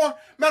of corn.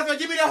 Matter of fact,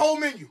 give me that whole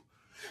menu.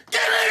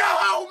 Give me the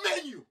whole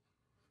menu.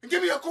 And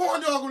give me a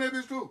corn dog on that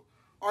bitch too.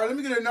 All right, let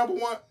me get a number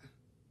 1.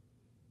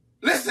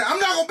 Listen, I'm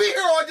not going to be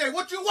here all day.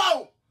 What you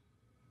want?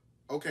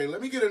 Okay, let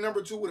me get a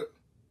number 2 with a...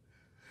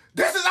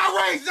 This is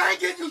outrageous. I ain't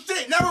getting you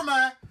shit. Never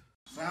mind.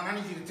 Son, I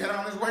need you to tear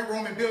down this weight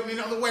room and build me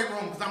another weight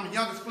room because I'm the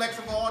youngest flexer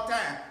of all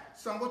time.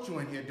 Son, what you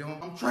in here doing?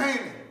 I'm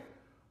training.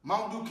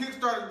 Mountain Dew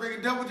Kickstarter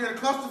bringing double J to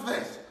cluster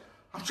fest.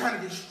 I'm trying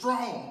to get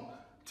strong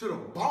to the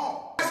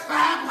bone. That's 5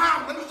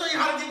 pounds. Let me show you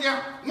how to get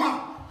there.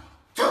 1,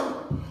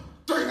 2,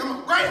 3. I'm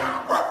a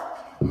greyhound,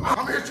 bro.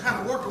 I'm here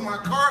trying to work on my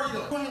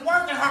cardio. You ain't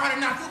working hard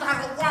enough. You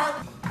gotta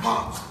work.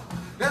 Pops,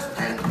 that's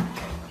painful.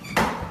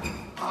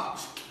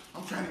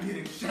 to get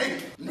in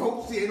shape.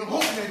 Nope, see, ain't no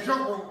hope in that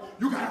jump rope.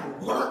 You gotta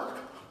work.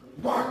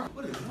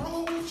 What is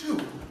wrong with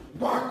you?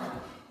 Work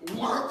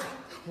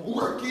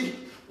it.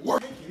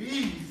 Take it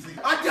easy.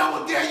 I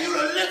don't dare you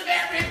to lift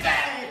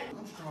everything.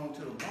 I'm strong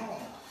to the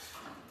bone.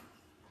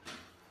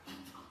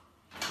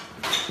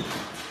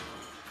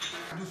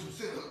 Do some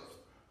sit-ups.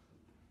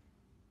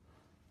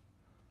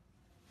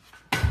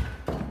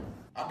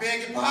 I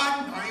beg your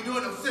pardon, I ain't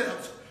doing no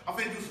sit-ups. I'm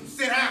finna do some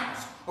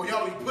sit-downs, or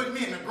y'all be putting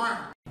me in the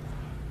ground.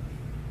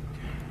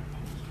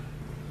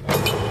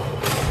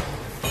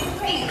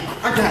 Hey,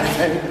 I got it,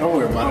 baby. Don't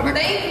worry about it.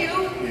 thank you.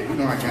 Yeah, you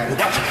know I got it.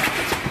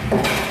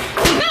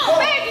 No,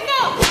 baby, no.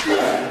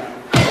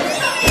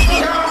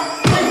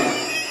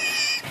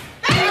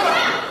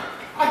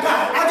 I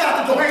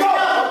got the door. Go.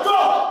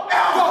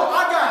 I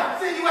got it.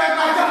 See you at I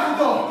got the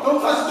door. Don't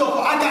touch the door.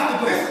 I got the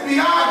door. This is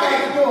beyond the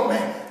door,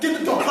 man. Get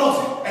the door. Close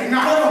it. Hey,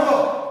 now close the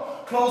door.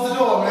 Close the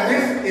door,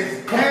 man. This is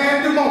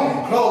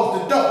pandemonium.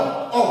 Close the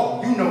door.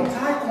 Oh, you know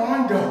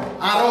Taekwondo.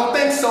 I don't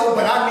think so,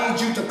 but I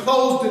need you to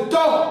close the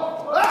door.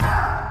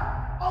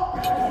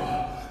 Open the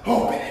door.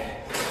 Open it.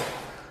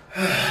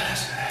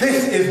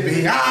 This is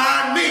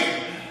beyond me.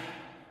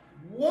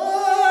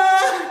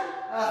 What?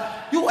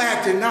 You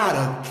acting out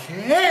of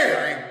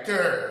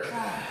character.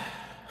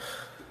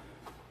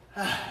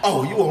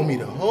 Oh, you want me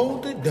to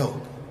hold the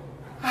door?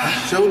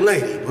 That's your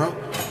lady, bro.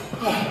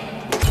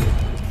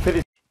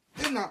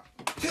 Didn't I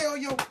tell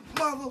your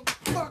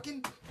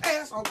motherfucking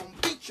ass I'm gonna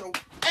beat your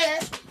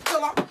ass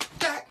till I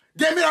die?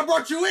 Damn it, I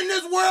brought you in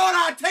this world,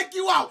 I'll take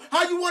you out.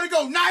 How you wanna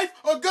go, knife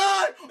or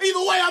gun?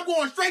 Either way, I'm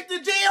going straight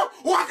to jail,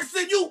 or I can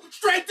send you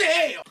straight to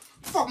hell.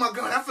 Fuck my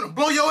gun, I'm finna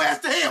blow your ass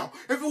to hell.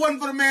 If it wasn't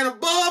for the man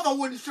above, I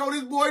wouldn't show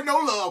this boy no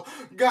love.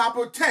 God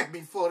protect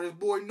me for this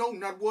boy, know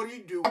not what he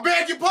do. I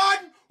beg your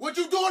pardon? What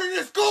you doing in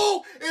this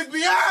school is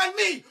beyond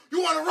me.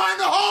 You wanna run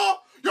the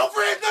hall? Your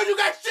friends know you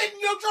got shit in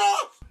your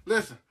drawers?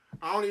 Listen,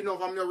 I don't even know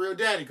if I'm your real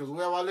daddy, because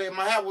wherever I laid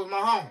my hat was my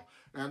home.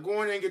 Now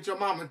go in there and get your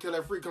mama and tell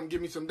that freak come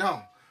give me some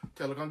dome.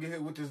 Tell her come get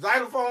hit with this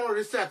xylophone or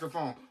this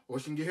saxophone, or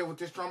she can get hit with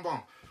this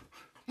trombone.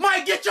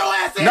 Mike, get your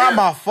ass in Not here.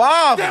 my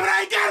father. Damn it,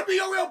 I ain't gotta be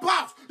your real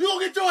pops. You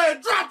gonna get your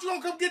head dropped, you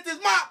gonna come get this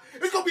mop.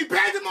 It's gonna be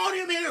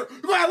pandemonium in here.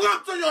 You gonna have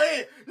lumps on your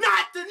head.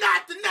 Not.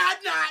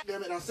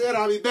 Damn it, I said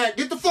I'll be back.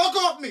 Get the fuck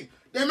off me.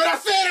 Damn it, I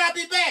said I'll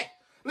be back.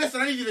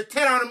 Listen, I need you to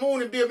tear down the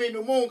moon and build me a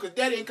new moon, because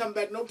daddy ain't coming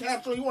back no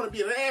time soon. You wanna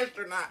be an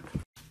astronaut.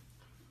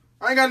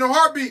 I ain't got no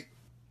heartbeat.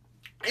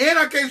 And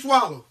I can't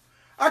swallow.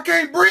 I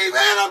can't breathe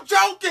and I'm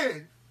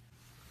choking.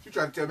 She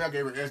tried to tell me I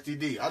gave her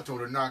STD. I told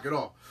her to knock it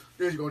off.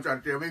 Then she gonna try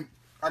to tell me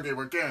I gave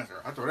her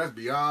cancer. I told her that's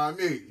beyond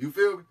me. You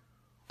feel me?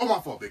 Oh, my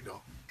fault, big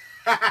dog.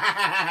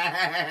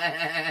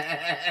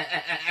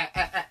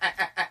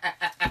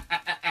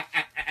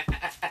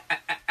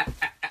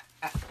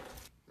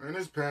 Man,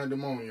 this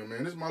pandemonium,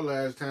 man. This is my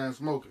last time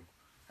smoking.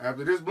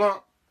 After this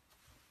blunt,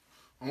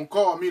 don't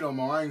call me no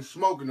more. I ain't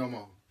smoking no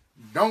more.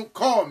 Don't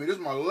call me. This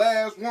is my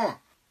last one.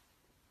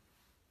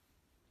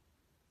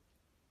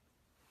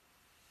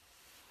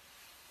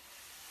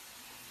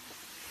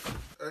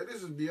 Hey,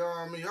 this is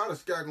beyond me. How the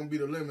sky gonna be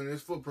the limit and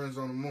its footprints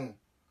on the moon?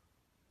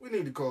 We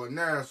need to call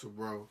NASA,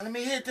 bro. Let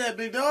me hit that,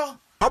 big dog.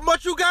 How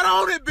much you got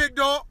on it, big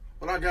dog?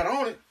 Well, I got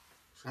on it,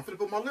 so I'm finna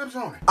put my lips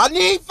on it. I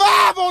need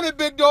 5 on it,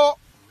 big dog.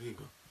 There you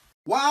go.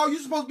 Wow, you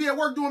supposed to be at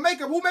work doing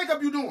makeup. Who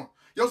makeup you doing?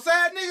 Your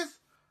sad niggas?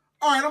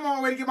 All right, I'm on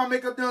my way to get my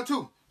makeup done,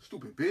 too.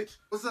 Stupid bitch.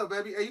 What's up,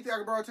 baby? Hey, you think I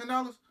can borrow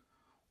 $10?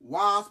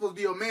 Wow, I'm supposed to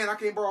be your man. I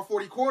can't borrow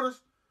 40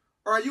 quarters?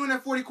 All right, you and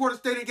that 40 quarters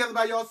stay together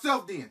by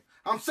yourself then.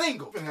 I'm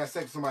single. I'm finna have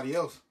sex with somebody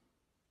else.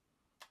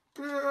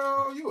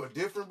 Girl, you a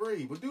different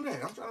breed. But do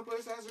that. I'm trying to play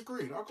Assassin's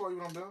Creed. I'll call you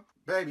when I'm done.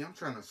 Baby, I'm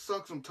trying to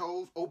suck some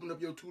toes, open up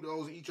your 2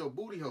 toes, and eat your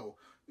booty hole.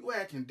 You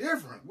acting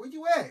different. Where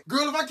you at?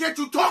 Girl, if I catch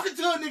you talking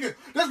to a nigga,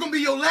 that's gonna be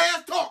your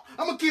last talk.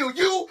 I'm gonna kill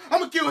you, I'm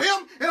gonna kill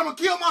him, and I'm gonna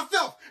kill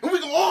myself. And we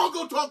gonna all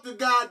go talk to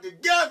God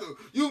together.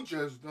 You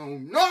just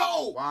don't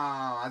know.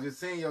 Wow, I just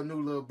seen your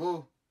new little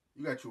boo.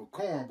 You got you a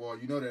cornball.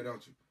 You know that,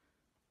 don't you?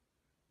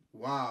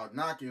 Wow,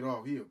 knock it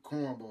off. He a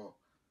cornball.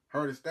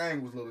 Heard his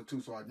thing was little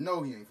too, so I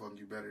know he ain't fucking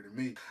you better than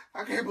me.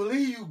 I can't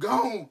believe you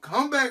gone.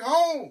 Come back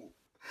home.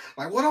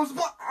 Like, what I'm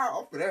supposed to...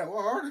 Oh, for that,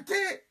 what, heart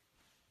attack?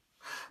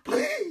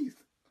 Please,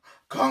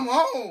 come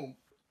home.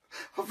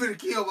 I'm finna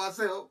kill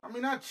myself. I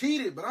mean, I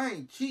cheated, but I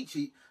ain't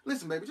cheat.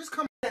 Listen, baby, just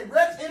come.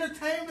 Rex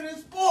Entertainment and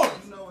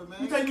Sports. You know it,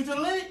 man. You take me to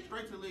the league?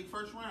 Straight to the league,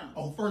 first round.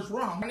 Oh, first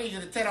round. I need you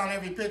to tear down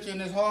every picture in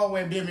this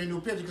hallway and build me a new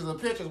picture, because a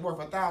picture's worth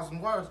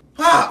 1,000 words.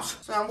 Pops!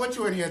 Son, what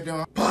you in here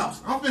doing? Pops,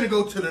 I'm finna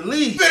go to the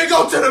league. Finna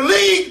go to the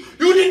league?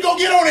 You need to go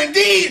get on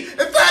Indeed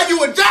and find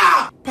you a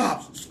job.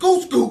 Pops,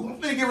 scoop. I'm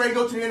finna get ready to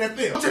go to the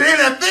NFL. To the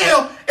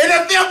NFL?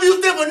 NFL for you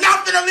still for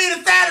nothing to leave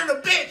the side of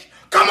the bench.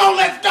 Come on,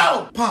 let's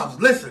go. Pops,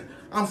 listen.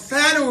 I'm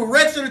signing with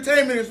Rex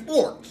Entertainment and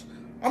Sports.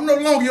 I'm no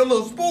longer your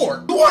little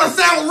sport. You want to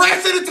sign with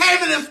Rex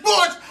Entertainment and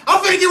Sports?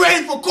 I'm finna get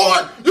ready for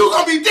court. You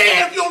gonna be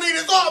dead if you don't leave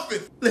this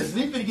office. Listen,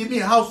 he finna get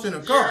me a house and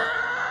a car.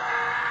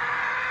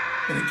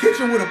 And a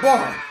kitchen with a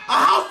bar. A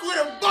house with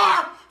a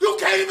bar? You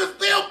can't even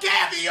spell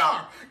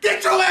caviar.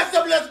 Get your ass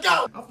up, let's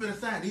go. I'm finna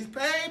sign these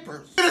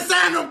papers. Finna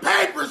sign them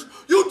papers.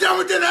 You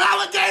dumber than an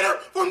alligator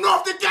from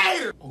North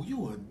Decatur. Oh,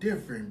 you a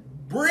different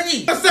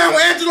breed. I sound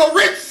with Angelo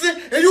Richardson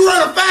and you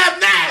run a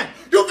 5'9".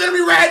 You finna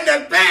be riding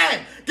that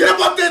bag. Get up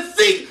off that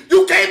seat.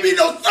 You can't be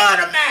no son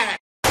of mine.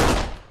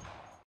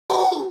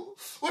 Ooh,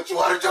 what you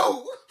wanna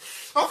do?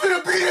 I'm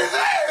finna beat his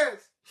ass.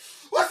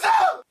 What's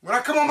up? When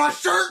I come on my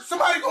shirt,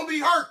 somebody gonna be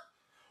hurt.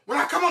 When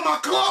I come on my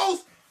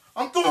clothes,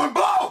 I'm throwing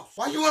balls.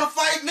 Why you wanna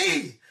fight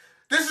me?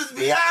 This is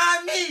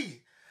beyond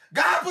me.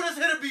 God put us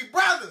here to be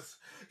brothers.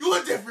 You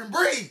a different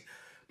breed.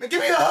 Man, give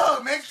me a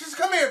hug, man. Just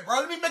come here, bro.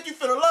 Let me make you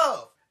feel the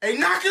love. Hey,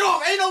 knock it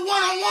off. Ain't no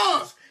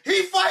one-on-ones.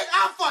 He fight,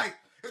 I fight.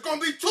 It's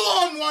gonna be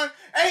 2-on-1.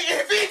 Hey,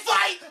 if he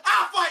fight,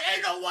 I fight.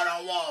 Ain't no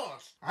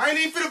one-on-ones. I ain't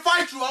even finna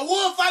fight you. I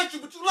would fight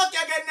you, but you lucky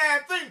I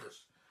got 9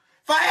 fingers.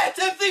 If I had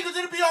 10 fingers,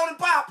 it'd be on and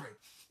popping.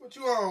 What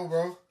you on,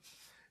 bro?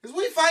 Is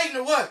we fighting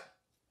or what?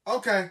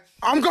 Okay.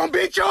 I'm gonna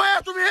beat your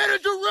ass from here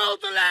to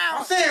Jerusalem.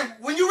 I'm saying,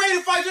 when you ready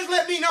to fight, just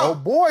let me know. Oh,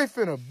 boy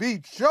finna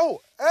beat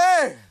your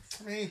ass.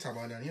 Man, he ain't talking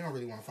about that. He don't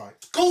really want to fight.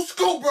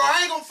 Scoot, bro.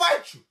 I ain't gonna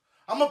fight you.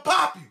 I'm gonna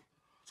pop you.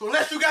 So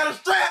unless you got a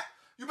strap,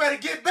 you better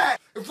get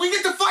back. If we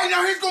get to fight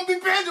now, here's gonna be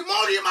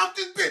pandemonium out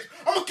this bitch.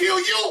 I'm gonna kill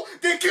you,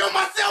 then kill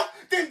myself,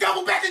 then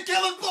double back and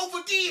kill us both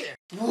again.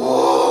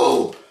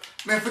 Whoa.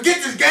 Man, forget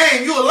this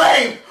game. You a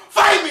lame.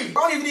 Fight me. I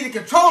don't even need a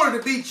controller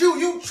to beat you.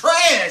 You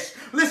trash.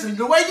 Listen,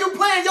 the way you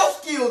playing your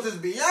skills is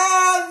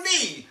beyond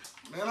me.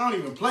 Man, I don't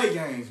even play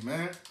games,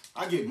 man.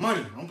 I get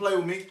money. Don't play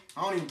with me.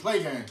 I don't even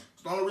play games.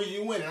 It's the only reason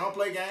you win. I don't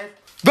play games.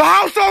 The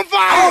house on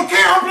fire. I don't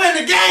care. I'm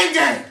playing the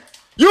game.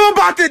 You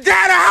about to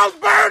die. The house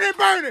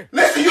burning.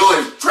 Listen, you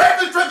is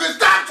tripping.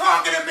 Stop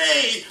talking to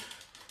me.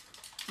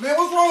 Man,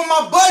 what's wrong with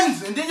my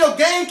buttons? And then your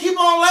game keep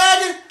on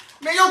lagging?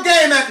 Man, your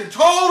game acting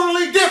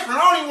totally different.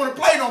 I don't even want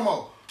to play no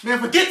more. Man,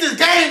 forget this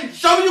game.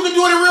 Show me you can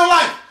do it in real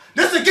life.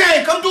 This is a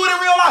game. Come do it in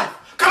real life.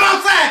 Come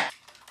outside.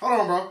 Hold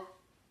on, bro.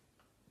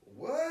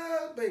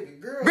 What, baby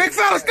girl? Big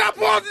fella, stop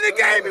pausing the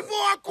game before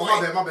I quit.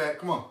 Oh, my bad.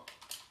 Come on.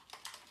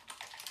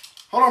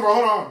 Hold on, bro.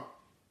 Hold on.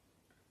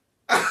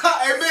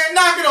 Hey, man,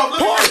 knock it off.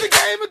 Pause the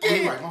game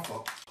again. Oh, right, my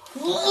fault.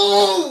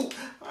 Ooh,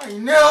 I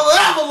ain't never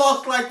ever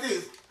lost like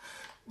this.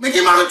 Man,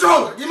 get my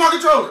controller.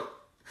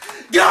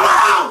 Get out of my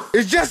house.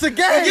 It's just a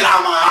game. Man, get out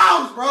of my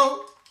house,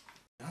 bro.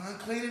 I'm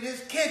cleaning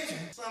this kitchen.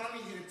 Son, I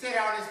need you to tear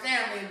down this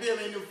family and build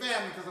a new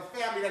family, because a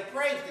family that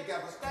prays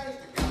together stays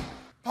together.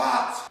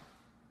 Pops.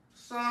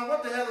 Son,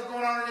 what the hell is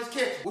going on in this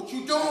kitchen? What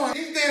you doing?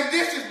 These damn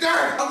dishes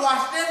dirty. I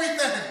washed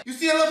everything. You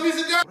see a little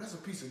piece of dirt? Oh, that's a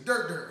piece of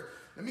dirt.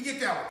 Let me get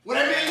that one. Well,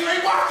 that means you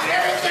ain't washing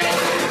everything.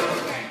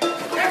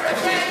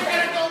 Everything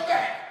gotta go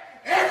back.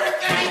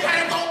 Everything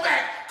gotta go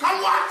back. Come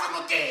wash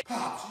them again.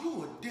 Pops,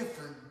 you a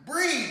different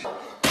breed.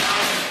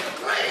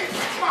 Clean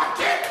my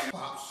kitchen.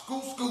 Pops,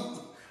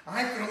 scoot.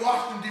 I ain't finna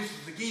wash them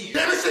dishes again.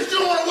 Damn it, since you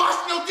don't wanna wash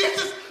no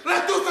dishes,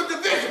 let's do some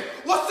division.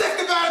 What's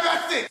 6 divided by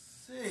 6?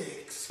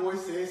 6. Boy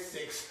said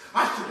 6.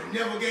 I should've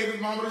never gave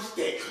his mama the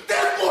stick.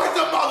 That boy's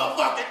a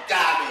motherfucking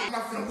dummy. I'm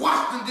not finna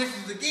wash them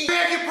dishes again.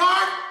 Beg your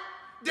pardon?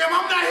 Damn,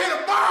 I'm not here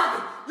to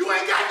bargain. You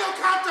ain't got no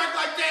contract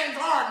like James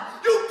Harden.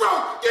 You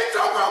broke. Get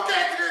your broke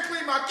ass here and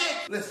clean my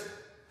kitchen. Listen,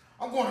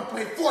 I'm going to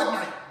play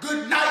Fortnite.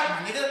 Good night,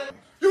 my nigga.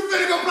 You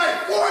finna go play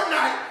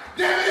Fortnite?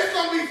 Damn it, it's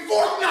gonna be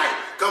Fortnite.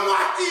 Come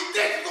watch these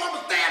dishes or I'm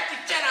gonna stab the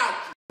shit out.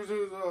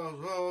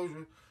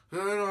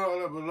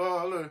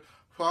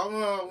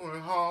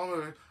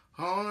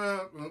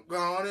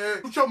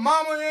 Shoot your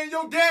mama and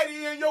your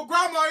daddy and your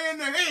grandma in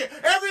the head.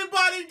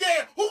 Everybody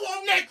dead. Who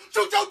on next?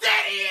 Shoot your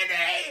daddy in the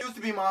head. Used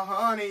to be my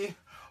honey,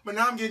 but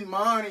now I'm getting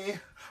money.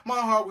 My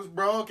heart was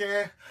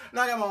broken.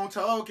 Now I got my own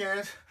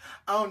tokens.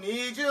 I don't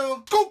need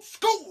you.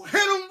 Scoot.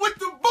 Hit him with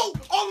the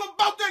boot. All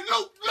about that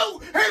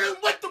loot. Hit him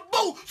with the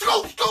boot.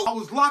 Scoot. I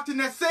was locked in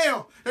that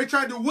cell. They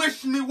tried to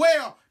wish me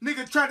well.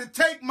 Nigga tried to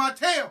take my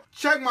tail.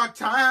 Check my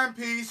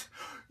timepiece.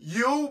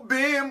 You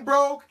being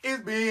broke is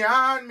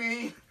beyond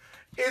me.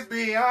 It's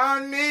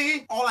beyond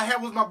me. All I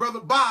had was my brother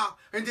Bob,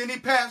 and then he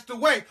passed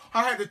away.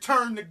 I had to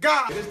turn to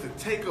God. It's the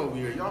takeover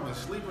here. Y'all been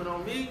sleeping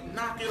on me?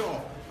 Knock it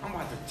off. I'm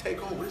about to take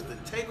over. It's the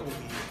takeover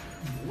here.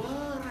 What?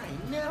 I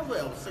ain't never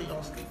ever say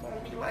y'all sleep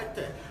on me like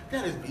that.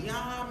 That is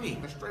beyond me.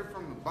 Straight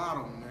from the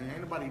bottom, man.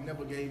 Anybody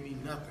never gave me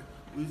nothing.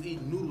 We was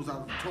eating noodles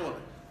out of the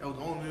toilet. That was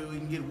the only way we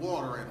can get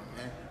water in them,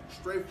 man.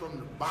 Straight from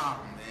the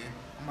bottom, man.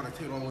 I'm about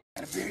to take all.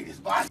 I gotta bury this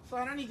body.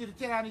 Son, I need you to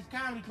tear down these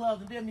comedy clubs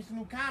and build me some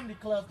new comedy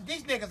clubs,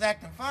 because these niggas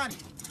acting funny.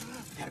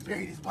 I gotta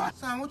bury this body.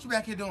 Son, what you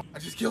back here doing? I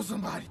just killed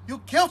somebody. You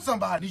killed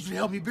somebody. I need you to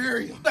help me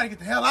bury him. You gotta get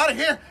the hell out of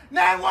here.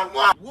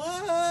 911.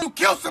 What? You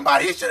killed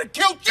somebody. He should have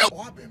killed you.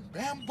 Oh, I've been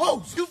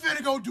bamboozled. You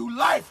finna go do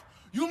life.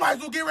 You might as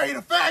well get ready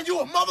to find you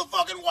a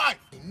motherfucking wife.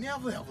 I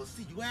never ever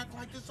see you act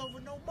like this over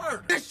no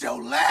murder. This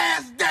your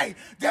last day.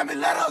 Damn it,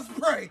 let us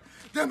pray.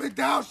 Damn it,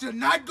 thou should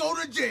not go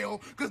to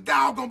jail, because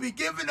thou gonna be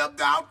giving up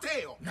thou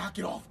tail. Knock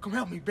it off. Come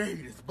help me bury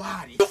this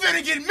body. You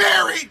finna get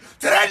married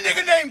to that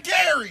nigga named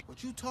Gary.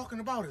 What you talking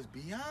about is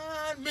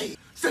beyond me.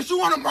 Since you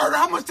want to murder,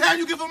 how much time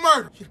you give a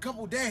murder? Get a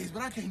couple days,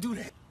 but I can't do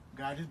that.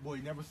 God, this boy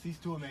never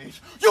ceased to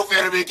amaze. You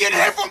finna be getting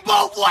hit from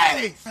both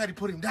ways! I had to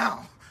put him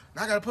down.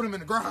 Now I gotta put him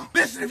in the ground.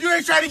 Listen, if you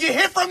ain't trying to get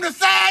hit from the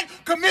side,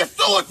 commit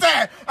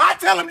suicide. I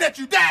tell him that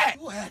you died.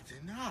 You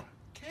acting out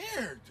of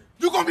character.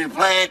 You gonna be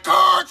playing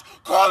cards,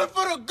 calling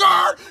for the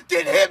guard,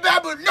 getting hit by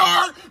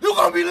Bernard. You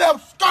gonna be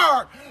left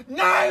scarred.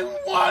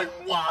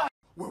 911.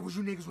 Where was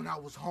you niggas when I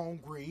was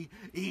hungry,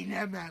 eating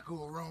that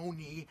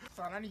macaroni?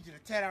 Son, I need you to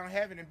tear down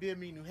heaven and build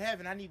me new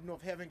heaven. I need to know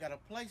if heaven got a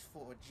place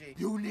for a G.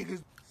 You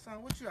niggas.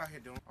 Son, what you out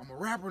here doing? I'm a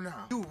rapper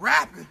now. You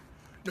rapping?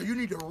 No, you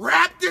need to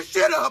wrap this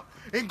shit up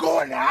and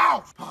go in the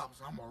house. Pops,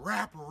 I'm a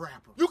rapper.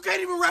 You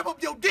can't even wrap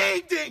up your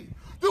ding.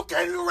 You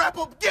can't even wrap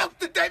up gifts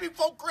the day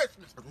before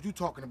Christmas. What you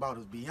talking about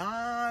is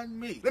beyond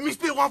me. Let me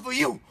spit one for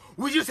you.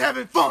 We just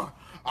having fun.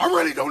 I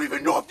really don't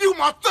even know if you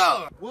my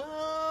son.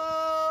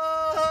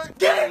 What?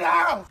 Get in the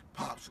house.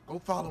 Pops, go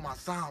follow my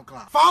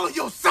SoundCloud. Follow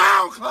your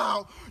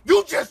SoundCloud?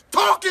 You just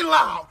talking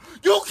loud.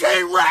 You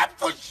can't rap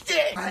for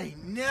shit. I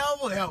ain't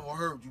never ever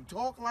heard you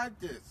talk like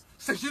this.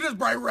 Since you this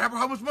bright rapper,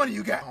 how much money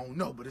you got? I don't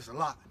know, but it's a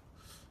lot.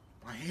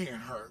 My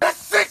hand hurts. That's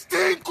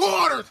 16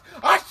 quarters.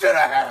 I should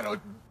have had a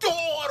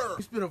daughter. Let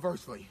me spit a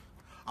verse for you.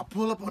 I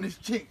pull up on this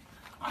chick.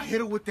 I hit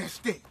her with that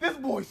stick. This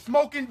boy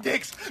smoking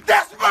dicks.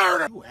 That's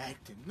murder. You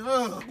acting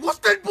up. What's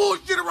that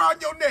bullshit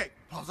around your neck?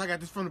 Pops, I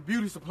got this from the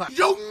beauty supply.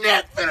 Your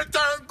neck finna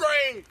turn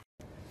green.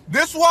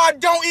 This why I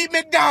don't eat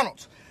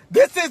McDonald's.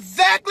 This is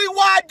exactly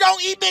why I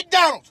don't eat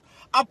McDonald's.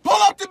 I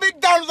pull up to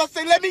McDonald's. I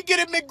say, let me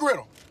get a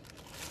McGriddle.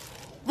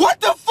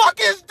 What the fuck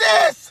is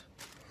this?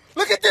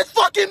 Look at this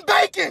fucking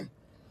bacon.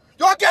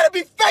 Y'all gotta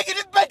be faking.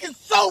 This bacon's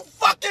so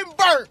fucking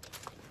burnt.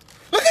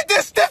 Look at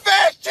this stiff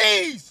ass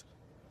cheese.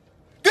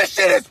 This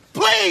shit is,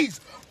 please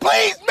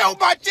melt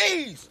my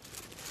cheese.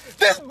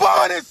 This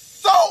bun is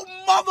so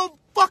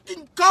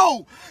motherfucking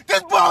cold.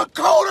 This bun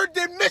colder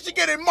than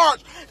Michigan in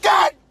March.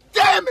 God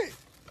damn it.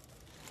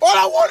 All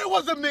I wanted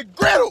was a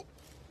McGriddle.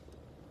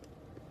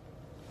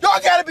 Y'all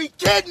gotta be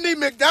kidding me,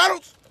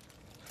 McDonald's.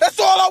 That's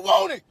all I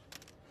wanted.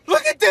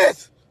 Look at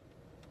this.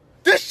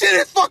 This shit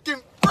is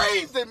fucking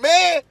freezing,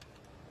 man.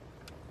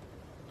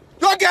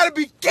 Y'all gotta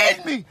be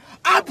kidding me.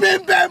 I've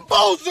been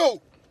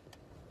bamboozled.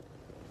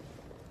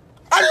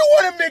 I just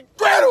want a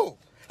McGriddle.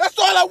 That's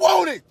all I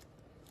wanted.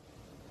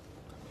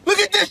 Look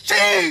at this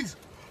cheese.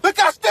 Look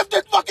how stiff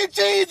this fucking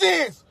cheese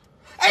is.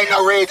 Ain't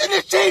no reason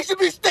this cheese should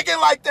be sticking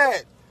like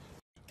that.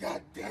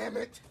 God damn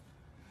it.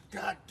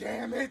 God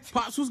damn it.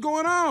 Pops, what's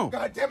going on?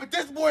 God damn it.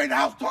 This boy in the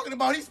house talking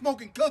about he's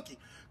smoking cookie.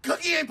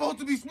 Cookie ain't supposed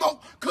to be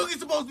smoked. Cookie's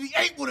supposed to be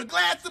ate with a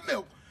glass of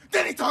milk.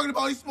 Then he talking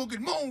about he's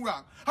smoking moon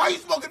rock. How you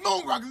smoking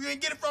moon rock if you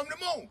ain't get it from the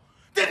moon?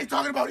 Then he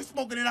talking about he's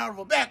smoking it out of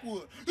a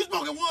backwood. You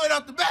smoking wood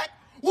out the back?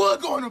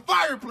 Wood go in the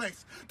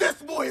fireplace. This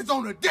boy is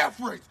on a death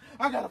race.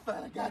 I gotta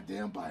find a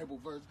goddamn Bible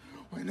verse.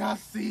 When I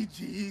see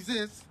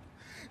Jesus,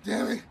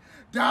 damn it,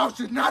 thou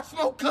should not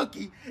smoke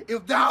cookie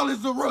if thou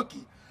is a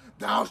rookie.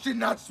 Thou should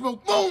not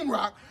smoke moon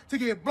rock to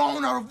get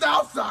blown out of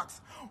thou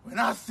socks. When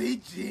I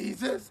see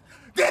Jesus,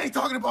 then he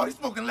talking about he's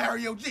smoking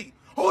Larry OG.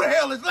 Who the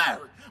hell is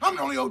Larry? I'm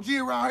the only OG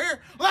around here.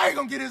 Larry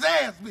gonna get his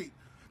ass beat.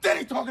 Then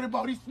he talking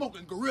about he's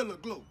smoking Gorilla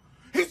Glue.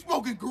 He's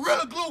smoking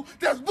Gorilla Glue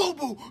that's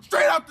boo-boo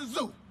straight out the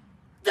zoo.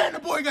 Then the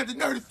boy got the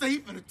nerve to say he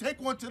finna take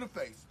one to the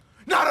face.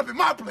 Not up in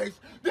my place.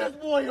 This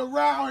boy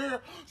around here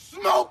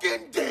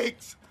smoking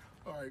dicks.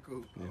 All right,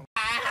 cool. Yeah.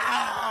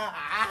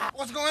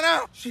 What's going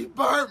on? She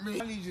burnt me.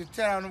 I need you to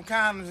tear down them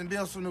condoms and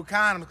build some new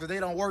condoms because they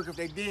don't work. If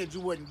they did,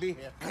 you wouldn't be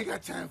here. I ain't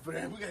got time for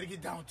that. We gotta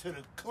get down to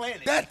the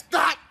clinic. That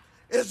thought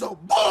is a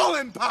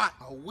boiling pot.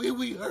 A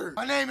wee hurt.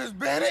 My name is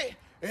Bennett,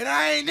 and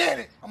I ain't in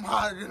it. I'm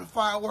hotter than a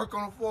firework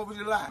on the 4th of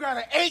July. You got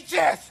an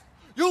HS.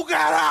 You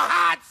got a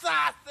hot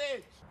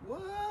sausage.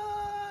 What?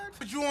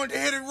 But you wanted to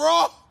hit it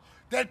raw?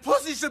 That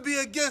pussy should be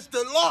against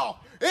the law.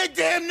 It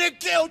damn near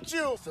killed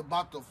you. It's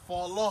about to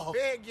fall off.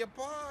 Beg your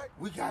pardon.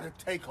 We gotta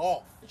take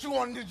off. But you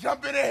wanted to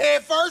jump in the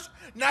head first?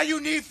 Now you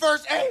need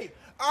first aid.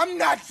 I'm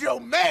not your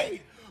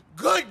maid.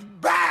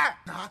 Goodbye.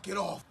 Knock it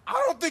off.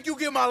 I don't think you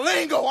get my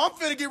lingo. I'm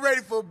finna get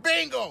ready for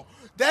bingo.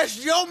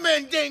 That's your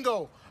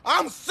mandingo.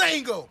 I'm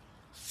single.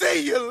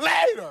 See you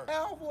later.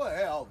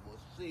 Never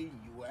seen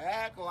you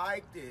act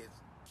like this.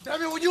 I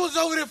mean, when you was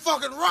over there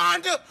fucking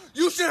Rhonda,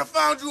 you should have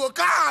found you a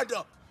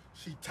condo.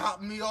 She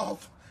topped me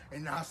off,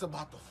 and now it's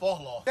about to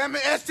fall off. Damn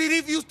it,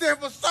 STD, you stand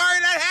for sorry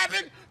that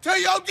happened to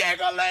your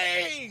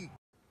dingling.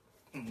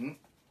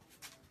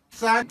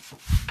 Son,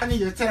 I need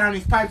you to tear down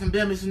these pipes and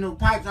build me some new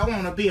pipes. I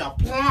want to be a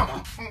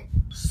plumber.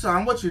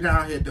 Son, what you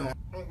down here doing?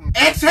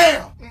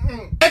 Exhale.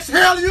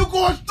 Exhale, you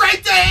going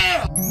straight to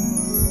hell.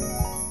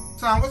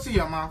 Son, what's in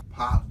your mouth?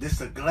 Pop,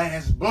 this a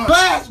glass blunt.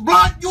 Glass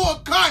blunt? You a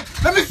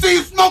cunt. Let me see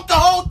you smoke the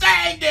whole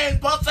thing then,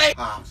 pussy.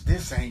 Pops,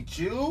 this ain't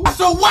you. That's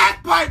a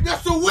whack pipe.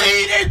 That's a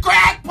weed and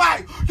crack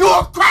pipe. You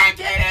a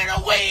crackhead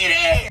and a weed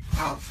head.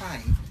 Pops, I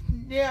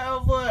ain't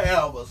never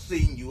ever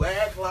seen you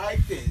act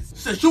like this.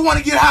 Since you want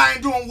to get high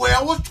and doing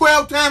well, what's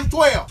 12 times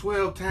 12?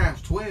 12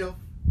 times 12?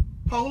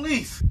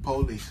 Police.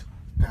 Police.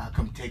 Now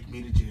come take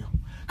me to jail.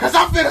 Cause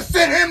I'm finna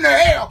send him to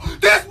hell.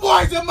 This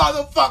boy's a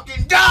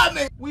motherfucking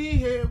dummy. We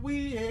here,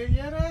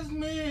 yeah, that's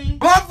me.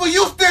 Blunt for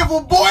you stand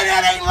for boy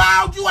that ain't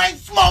loud, you ain't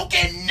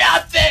smoking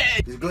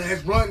nothing. This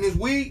glass blunt and this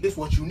weed, this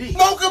what you need.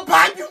 Smoke a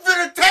pipe, you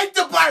finna take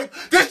the pipe.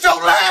 This your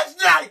last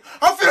night.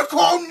 I'm finna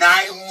call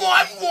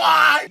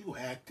 911. You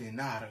acting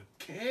out of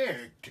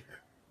character.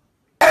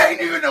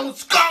 Ain't even no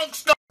skunk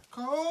stuff.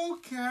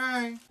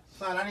 Cocaine.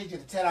 Son, I need you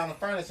to tear down the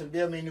furnace and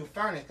build me a new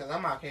furnace, because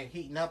I'm out here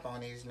heating up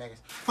on these niggas.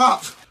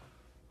 Pops,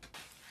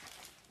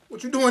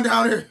 what you doing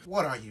down here?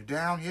 What are you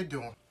down here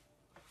doing?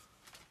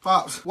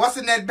 Pops, what's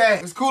in that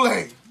bag? It's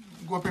Kool-Aid.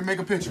 Go up here and make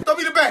a picture. Throw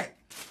me the bag.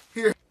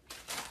 Here.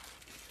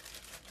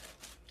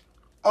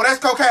 Oh, that's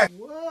cocaine.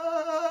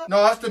 What?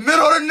 No, it's the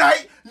middle of the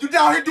night. You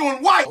down here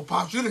doing white. Oh,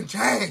 Pops, you done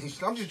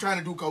changed. I'm just trying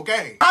to do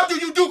cocaine. How do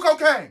you do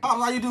cocaine?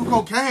 Pops, how you do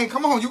cocaine?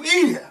 Come on, you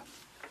eat it.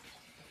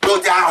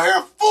 You down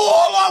here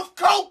full of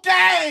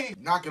cocaine.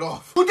 Knock it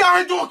off. You down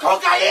here doing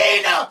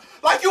cocaine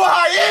like you a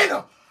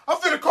hyena. I'm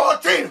finna call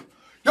Tina.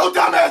 Your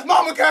dumbass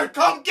mama gotta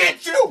come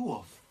get you.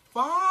 You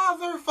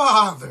a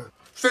father.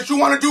 Since you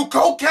wanna do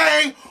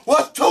cocaine,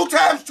 what's 2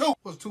 times 2?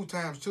 What's 2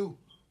 times 2?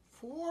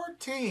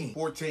 14.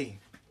 14.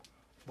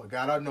 But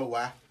God, I know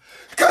why.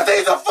 Cause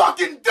he's a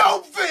fucking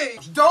dope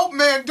fiend. Dope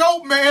man.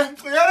 Yeah,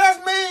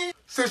 that's me.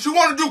 Since you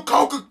wanna do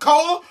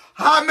Coca-Cola,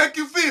 how I make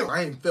you feel?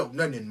 I ain't felt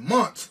nothing in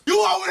months. You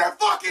over there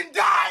fucking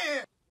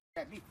dying.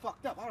 Got me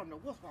fucked up. I don't know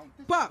what's wrong with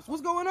this. Pops,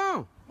 what's going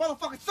on?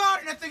 Motherfucking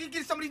sergeant, I think he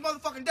get some of these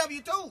motherfucking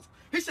W-2s.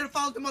 He should have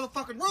followed the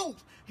motherfucking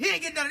rules. He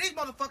ain't getting none of these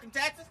motherfucking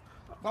taxes.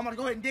 I'm gonna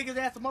go ahead and dig his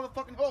ass a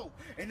motherfucking hole.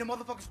 And the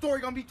motherfucking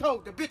story gonna be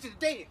told. The bitch is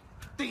dead.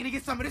 Thinking he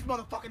get some of this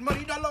motherfucking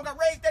money. You no longer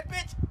raised that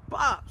bitch?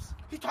 Pops.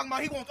 He talking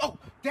about he wants, oh,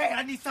 Dad,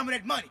 I need some of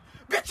that money.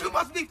 Bitch, you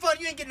must be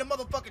funny. You ain't getting a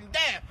motherfucking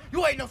damn.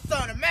 You ain't no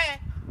son of man.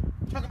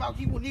 Talking about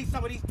he will need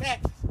some of these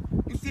taxes.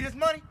 You see this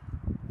money?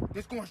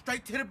 This going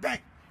straight to the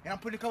bank. And I'm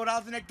putting a couple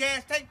dollars in that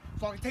gas tank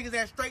so I can take his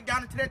ass straight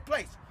down into that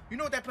place. You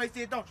know what that place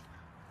is, don't you?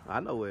 I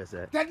know where it's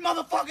at. That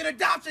motherfucking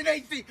adoption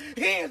agency.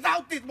 He is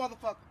out this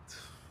motherfucker.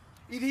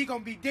 Either he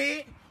gonna be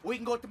dead or he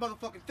can go to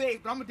motherfucking feds,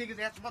 but I'm gonna dig his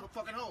ass a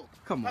motherfucking hole.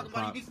 Come on, Talking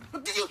about Pop. he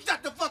needs, you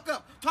shut the fuck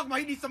up. Talking about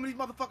he needs some of these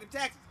motherfucking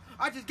taxes.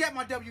 I just got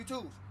my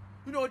W-2s.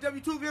 You know what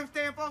W-2 of him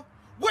stand for?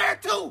 Where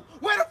to?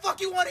 Where the fuck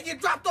you want to get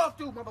dropped off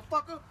to,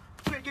 motherfucker?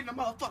 You ain't getting a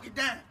motherfucking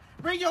dime.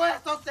 Bring your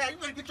ass outside. You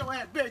better get your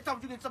ass buried. Tell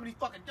me you get some of these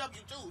fucking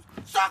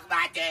W-2s. Suck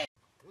my dick.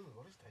 Ooh,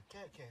 what is that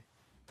cat?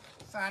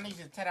 Son, I need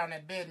you to tear down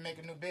that bed and make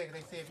a new bed.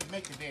 They say if you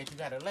make the bed, you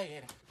gotta lay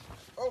in it.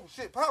 Oh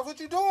shit, Pops, what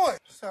you doing?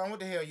 Son, what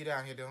the hell you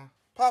down here doing?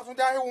 Pops, I'm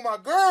down here with my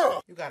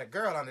girl. You got a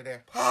girl under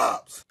there.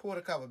 Pops, Pull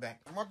the cover back.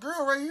 my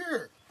girl right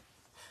here.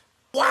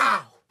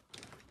 Wow,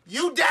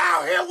 you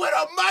down here with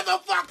a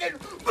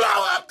motherfucking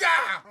blow-up guy.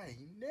 I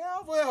ain't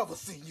never ever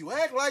seen you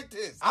act like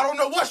this. I don't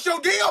know what's your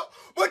deal,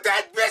 but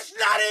that bitch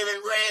not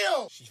even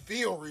real. She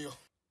feel real.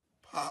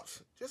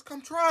 Pops, just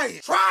come try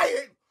it. Try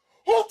it?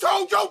 Who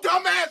told your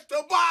dumb ass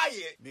to buy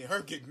it? Me and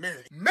her getting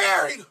married.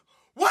 Married?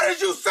 What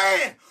is you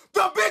saying?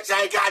 The bitch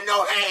ain't got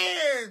no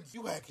hands.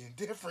 You acting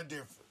different.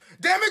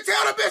 Damn it,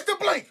 tell the bitch to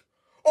blink.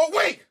 Or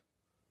wink.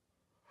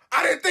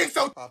 I didn't think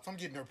so. Pops, I'm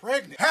getting her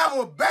pregnant. Have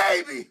a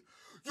baby.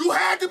 You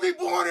had to be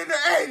born in the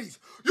 80s.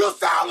 You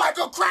sound like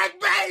a crack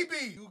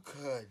baby. You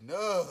cutting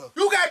up.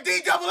 You got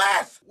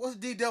DSS. What's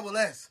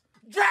DSS?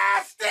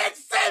 Drastic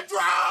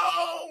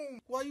syndrome.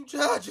 Why you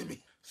judging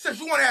me?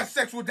 Since you want to have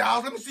sex with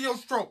dolls, let me see your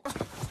stroke.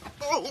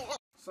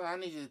 So I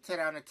need you to tear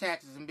down the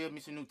taxes and build me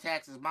some new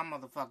taxes. My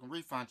motherfucking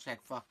refund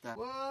check fucked up.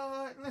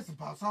 What? Listen,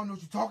 Pops, I don't know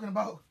what you're talking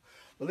about.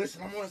 But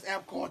listen, I'm on this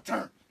app called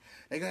Turn.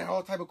 They got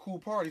all type of cool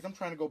parties. I'm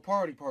trying to go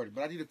party,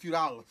 but I need a few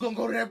dollars. Gonna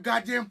go to that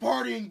goddamn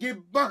party and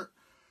get burnt.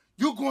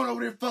 You going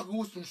over there fucking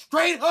with some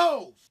straight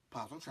hoes.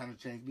 Pops, I'm trying to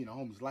change me and the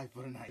homie's life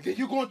for the night. Then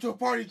you going to a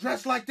party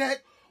dressed like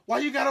that? Why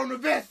you got on the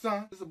vest,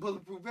 son? It's a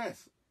bulletproof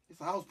vest. It's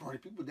a house party.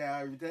 People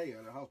die every day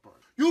at a house party.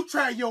 You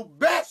try your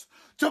best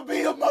to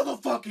be a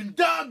motherfucking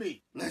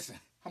dummy. Listen,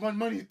 how much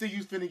money you think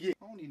you finna get?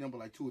 I don't need number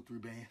like 2 or 3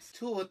 bands.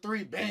 2 or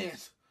 3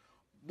 bands?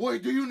 Boy,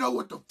 do you know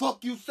what the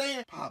fuck you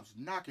saying? Pops,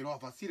 knock it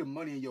off. I see the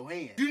money in your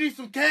hand. You need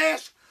some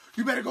cash?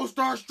 You better go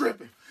start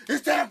stripping.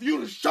 It's time for you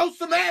to show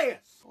some ass.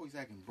 Oh, he's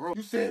acting broke.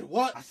 You said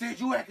what? I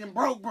said you acting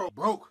broke, bro.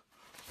 Broke?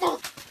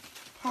 Fuck.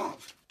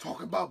 Pops,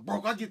 talking about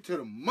broke, I get to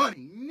the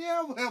money.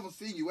 Never ever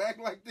see you act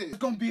like this. It's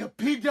gonna be a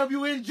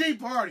PWNG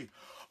party.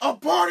 A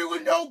party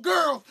with no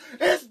girls.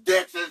 It's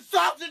dicks and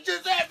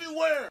sausages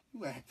everywhere.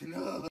 You acting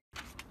up.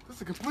 This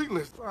is a complete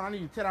list. Son, I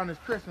need you to tear down this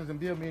Christmas and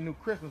build me a new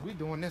Christmas. We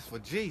doing this for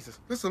Jesus.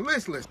 This is a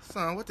list.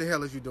 Son, what the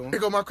hell is you doing? Here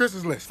go my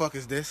Christmas list. Fuck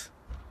is this?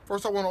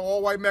 First, I want an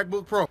all-white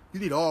MacBook Pro. You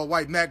need an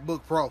all-white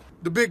MacBook Pro.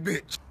 The big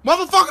bitch.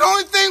 Motherfucker, the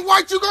only thing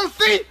white you gonna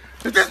see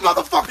is this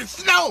motherfucking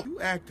snow. You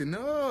acting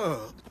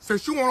up.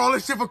 Since you want all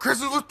this shit for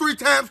Christmas, what's 3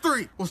 times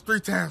 3? What's 3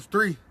 times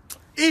 3?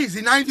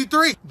 Easy,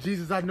 93.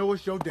 Jesus, I know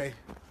it's your day.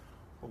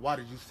 But why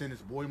did you send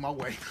this boy my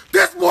way?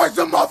 This boy's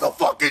a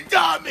motherfucking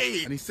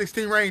dummy. I need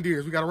 16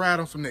 reindeers. We gotta ride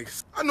on some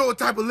niggas. I know what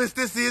type of list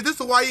this is. This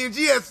is a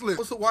YNGS list.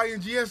 What's a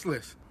YNGS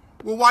list?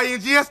 What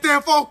YNGS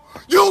stand for?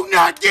 You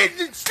not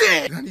getting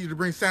shit. I need you to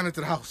bring Santa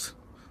to the house.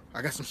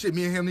 I got some shit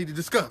me and him need to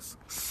discuss.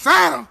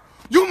 Santa,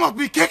 you must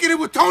be kicking it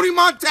with Tony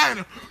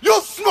Montana.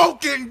 You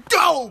smoking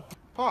dope.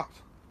 Pops,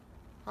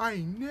 I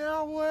ain't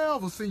never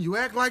ever seen you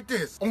act like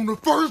this. On the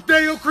first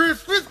day of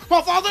Christmas,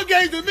 my father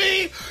gave to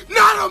me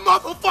not a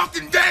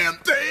motherfucking damn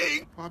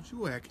thing. Pops,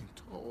 you acting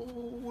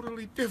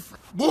totally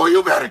different. Boy,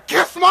 you better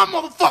kiss my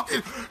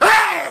motherfucking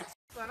ass.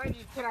 Son, I need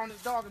to put on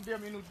this dog and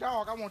build me a new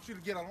dog. I want you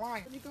to get a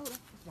lion. Let me go. That's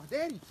my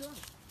daddy, son.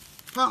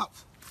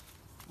 Pops,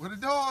 where the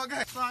dog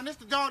at? Son, this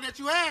the dog that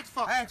you asked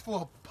for. I asked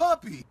for a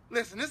puppy.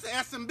 Listen, this is an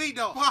S&B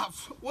dog.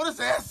 Pops, what is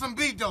an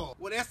S&B dog?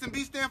 What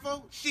S&B stand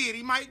for? Shit,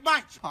 he might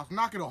bite you. Pops,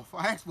 knock it off.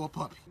 I asked for a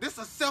puppy. This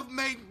a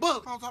self-made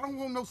bully. Pops, I don't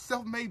want no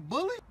self-made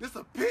bully. This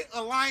a pit,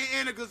 a lion,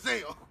 and a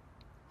gazelle.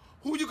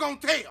 Who you gonna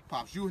tell?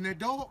 Pops, you and that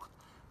dog?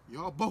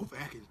 Y'all both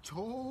acting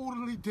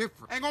totally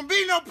different. Ain't gonna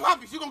be no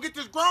puppies. You gonna get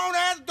this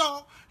grown-ass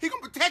dog. He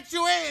gonna protect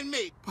you and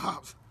me.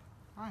 Pops,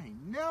 I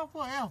ain't never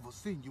ever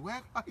seen you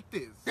act like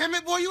this. Damn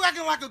it, boy, you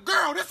acting like a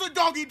girl. This a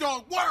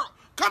doggy-dog world.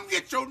 Come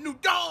get your new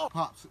dog.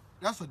 Pops,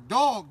 that's a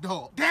dog.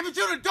 Damn it,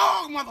 you the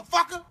dog,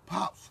 motherfucker.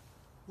 Pops,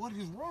 what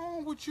is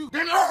wrong with you?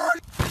 Damn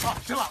it,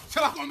 Pops, chill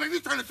out. Gonna make me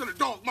turn into the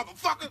dog,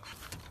 motherfucker.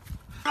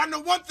 I know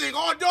one thing,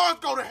 all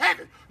dogs go to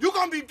heaven. You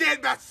gonna be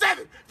dead by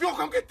 7 if you don't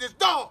come get this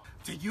dog.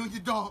 Take you and your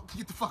dog,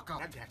 get the fuck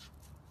out. I got you.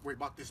 Worry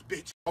about this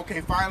bitch.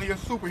 Okay, finally a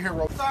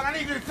superhero. Son, I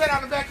need you to sit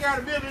out in the backyard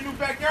and build me a new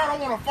backyard. I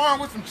want a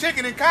farm with some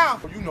chicken and cows.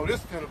 You know this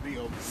is gonna be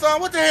over.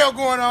 Son, what the hell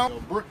going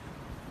on?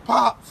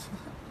 Pops,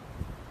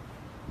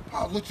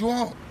 what you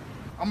on?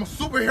 I'm a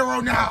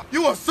superhero now.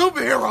 You a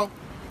superhero?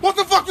 What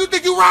the fuck you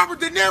think you Robert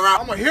De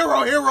Niro? I'm a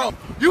hero.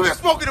 You been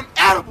smoking them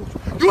edibles.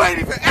 You ain't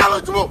even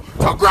eligible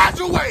to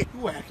graduate.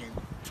 You acting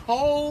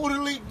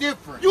totally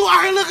different. You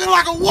out here looking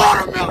like a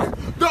watermelon.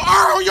 The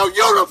R on your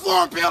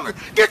uniform peeling.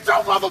 Get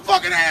your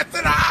motherfucking ass to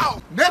the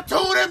house.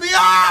 Neptune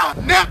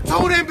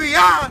and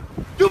beyond.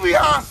 You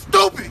beyond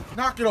stupid.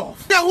 Knock it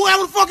off. Now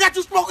whoever the fuck got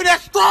you smoking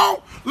that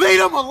strong, leave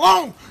them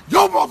alone.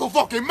 Your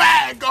motherfucking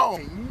mind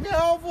gone. Ain't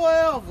never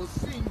ever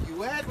seen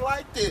you act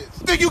like this.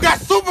 Think you got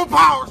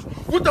superpowers?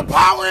 With the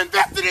power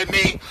invested in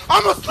me,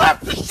 I'ma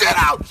slap the shit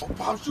out you.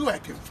 Pops, you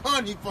acting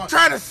funny.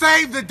 Trying to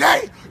save the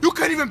day. You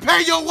couldn't even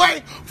pay your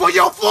way for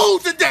your food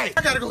today.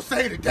 I gotta go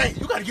save the day.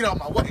 You gotta get out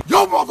my way.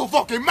 Your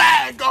motherfucking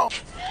mind gone.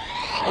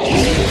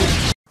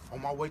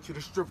 On my way to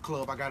the strip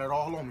club, I got it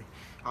all on me.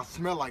 I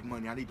smell like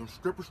money. I need them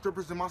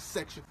strippers in my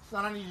section.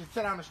 Son, I need you to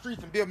sit down the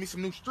streets and build me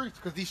some new streets,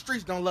 because these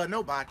streets don't love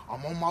nobody.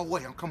 I'm on my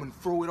way. I'm coming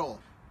through it all.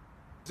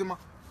 It's in my...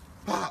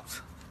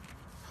 Pops.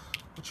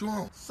 What you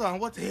on? Son,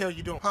 what the hell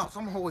you doing? Pops,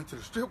 I'm on my way to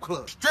the strip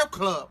club. Strip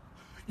club?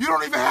 You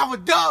don't even have a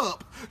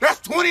dub. That's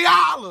 $20.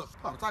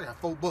 Pops, I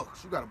got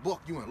 $4. You got a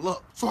buck, you in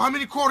luck. So how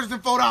many quarters in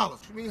 $4? What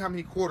you mean how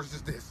many quarters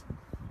is this?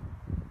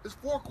 It's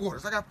 4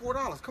 quarters. I got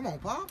 $4. Come on,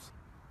 Pops.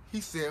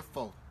 He said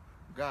 4.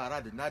 God,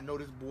 I did not know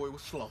this boy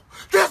was slow.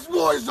 This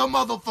boy's a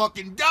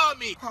motherfucking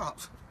dummy.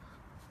 Pops,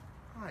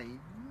 I ain't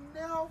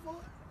never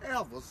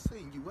ever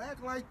seen you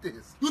act like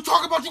this. You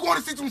talk about you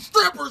want to see some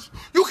strippers.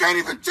 You can't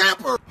even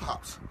temper.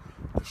 Pops,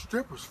 the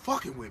strippers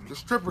fucking with me. The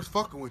strippers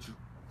fucking with you.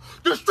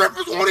 The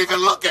strippers won't even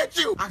look at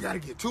you. I gotta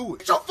get to it.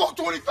 Get your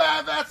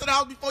 425 ass in the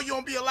house before you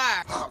don't be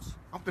alive. Pops,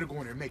 I'm finna go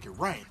in there and make it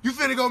rain. You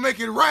finna go make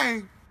it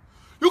rain?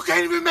 You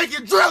can't even make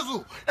it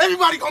drizzle.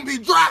 Everybody gonna be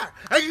dry.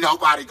 Ain't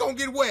nobody gonna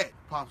get wet.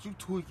 Pops, you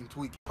tweaking.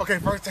 Okay,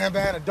 first time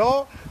buying a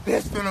dog,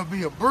 this finna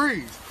be a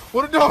breeze.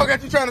 What a dog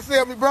got you trying to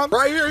sell me, brother?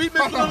 Right here, he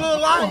missing a little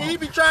line. He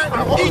be trying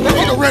to eat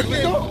a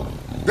regular dog.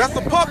 That's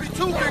a puppy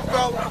too, big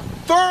fella.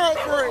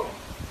 Thoroughbred.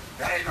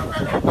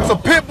 It's a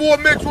pit bull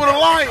mixed with a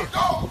lion.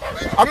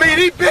 I mean,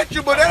 he bit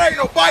you, but that ain't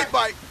no bite.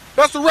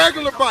 That's a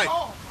regular bite.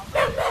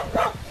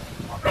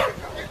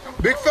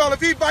 Big fella,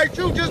 if he bite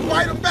you, just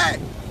bite him back.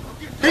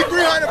 He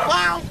 300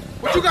 pounds,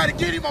 but you gotta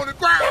get him on the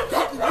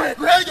ground.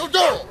 Grab your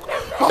dog.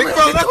 Big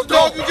fella, that's the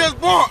dog you just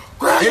bought.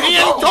 And he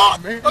ain't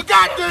taught, man. A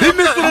goddamn. He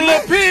missing a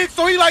little pig,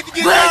 so he like to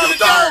get down to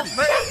the dirty,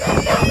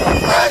 man.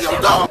 Grab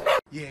your dog.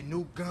 Yeah,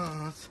 new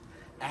guns.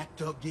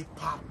 Act up, get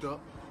popped up.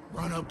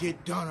 Run up,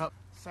 get done up.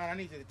 Son, I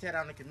need you to tear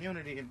down the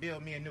community and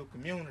build me a new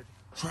community.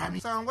 Try me.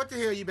 Son, what the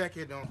hell you back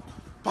here doing?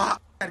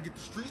 Pop, I gotta get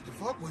the streets to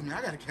fuck with me.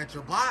 I gotta catch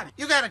your body.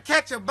 You gotta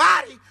catch your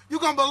body? You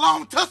gonna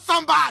belong to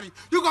somebody.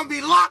 You gonna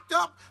be locked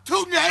up,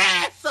 tooting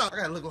that ass up. I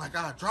gotta look like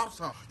I dropped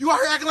something. You out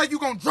here acting like you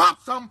gonna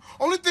drop something.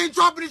 Only thing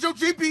dropping is your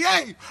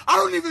GPA. I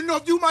don't even know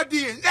if you my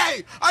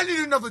DNA. I need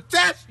another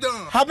test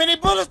done. How many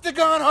bullets the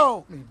gun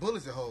hold? How many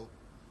bullets it hold?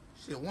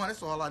 Shit, 1,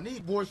 that's all I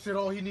need. Boy said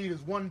all he need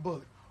is 1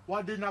 bullet.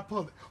 Why didn't I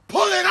pull it?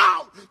 Pull it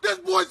out! This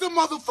boy's a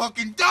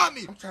motherfucking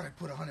dummy! I'm trying to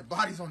put 100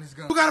 bodies on this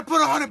gun. You gotta put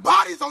 100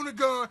 bodies on the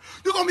gun.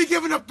 You're gonna be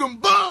giving up them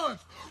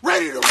buns.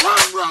 Ready to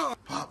run.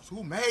 Pops,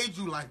 who made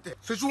you like that?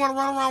 Since you wanna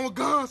run around with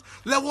guns,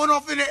 let one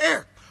off in the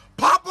air.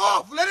 Pop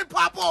off! Let it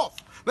pop off!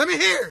 Let me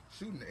hear it.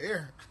 Shoot in the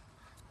air.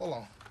 Hold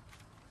on.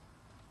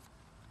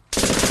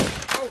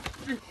 Oh,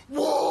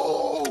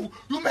 whoa!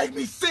 You make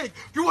me sick.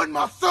 You wasn't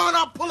my son.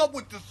 I'll pull up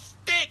with the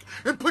stick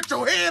and put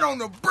your head on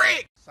the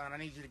brick. Son, I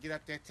need you to get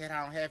up there, tear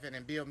down heaven,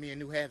 and build me a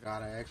new heaven.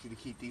 God, I ask you to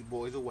keep these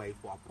boys away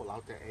before I pull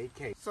out the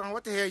AK. Son,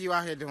 what the hell you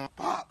out here doing?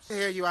 Pops, what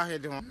the hell you out here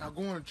doing? Now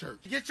going to church.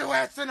 Get your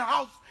ass in the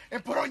house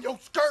and put on your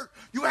skirt.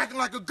 You acting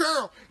like a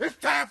girl. It's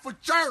time for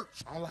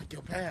church. I don't like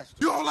your pastor.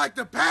 You don't like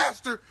the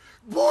pastor?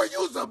 Boy,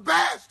 you's a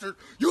bastard.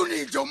 You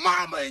need your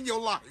mama in your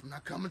life. I'm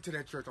not coming to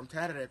that church. I'm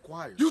tired of that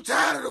choir. You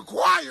tired of the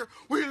choir?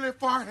 We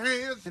lift our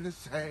hands in the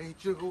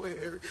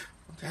sanctuary.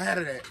 I'm tired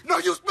of that. No,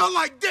 you smell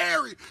like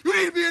dairy. You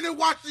need to be in there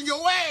washing your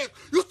ass.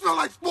 You smell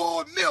like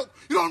spoiled milk.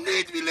 You don't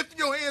need to be lifting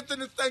your hands in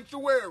the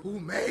sanctuary.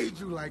 Who made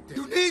you like that?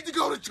 You need to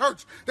go to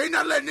church. They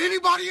not letting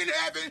anybody in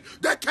heaven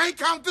that can't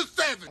count to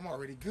 7. I'm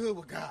already good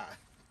with God.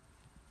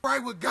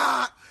 Right with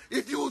God.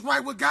 If you was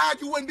right with God,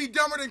 you wouldn't be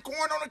dumber than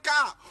corn on a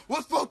cob.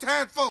 What's 4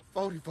 times 4?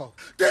 44.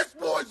 This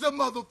boy's a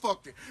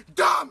motherfucking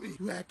dummy.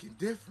 You acting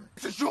different.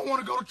 Since you don't want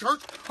to go to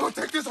church, I'm gonna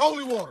take this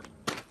holy water.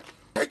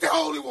 Take the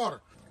holy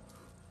water.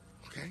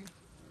 Okay?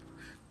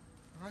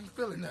 How you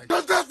feeling that?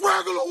 That's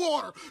regular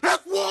water.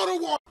 That's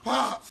water.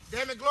 Pops.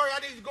 Damn it, Gloria,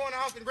 I need you to go in the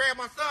house and grab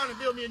my son and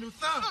build me a new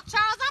son. Look,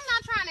 Charles, I'm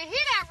not trying to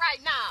hear that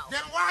right now.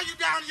 Damn it, why are you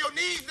down on your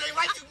knees? They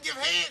like you can give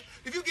head.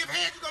 If you give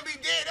head, you're gonna be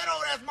dead. That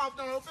old ass mouth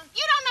don't open.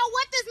 You don't know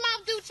what this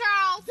mouth do,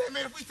 Charles. Damn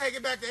it, if we take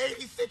it back to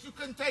 86, you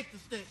couldn't take the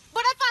stick.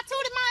 But if I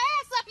tooted my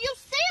ass up, you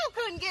still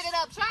couldn't get it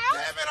up, Charles.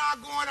 Damn it,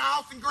 I'll go in the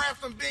house and grab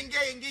some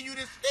Bengay and give you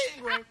this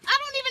stingray. I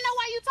don't even know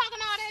why you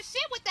talking all that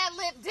shit with that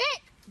lip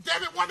dick.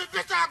 Damn it, woman,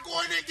 bitch, I'll go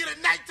in there and get a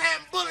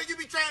nighttime bullet. You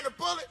be trying to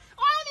pull it.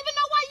 Oh, I don't even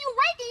know why you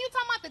raking. You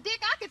talking about the dick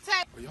I could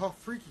take. Well, y'all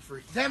freaky.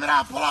 Damn it,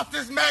 I'll pull off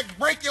this Mac,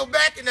 break your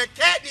back, and that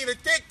cat need a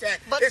Tic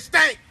Tac. But- It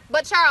stank.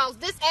 But, Charles,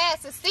 this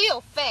ass is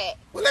still fat.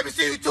 Well, let me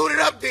see you tune it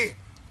up then.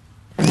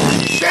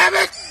 Damn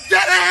it,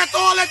 that ass,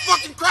 all that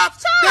fucking crap.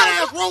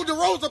 That ass rode the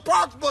Rosa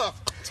Parks bus.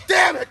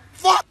 Damn it,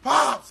 fuck,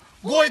 Pops.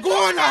 Boy,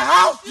 go in the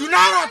house. You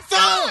not our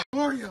son.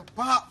 Gloria,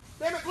 Pop.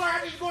 Damn it, Gloria,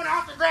 I need you to go in the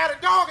house and grab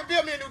a dog and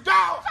build me a new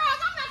dog.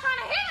 Charles, I'm not trying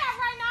to hear that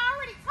right now. I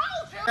already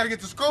told you. Gotta get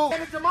to school.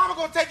 Damn it, your mama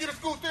gonna take you to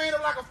school stirring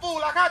up like a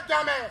fool like her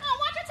dumb ass. Oh,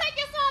 why don't you take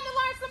your son to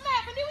learn some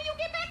math, and then when you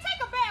get back, take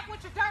a bath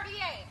with your dirty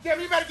ass. Damn,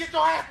 you better get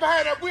your ass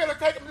behind that wheel and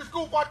take him to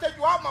school before I take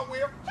you out my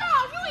wheel.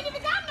 Charles, you ain't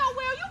even got no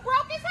wheel. You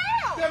broke as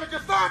hell. Damn it,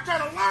 your son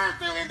trying to learn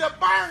still end up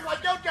burned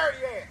like your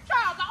dirty ass.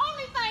 Charles, the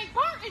only thing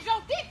burnt is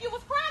your dick. You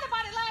was crying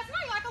about it last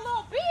night like a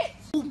little bitch.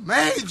 Who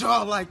made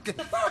y'all like that?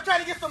 Your son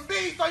trying to get some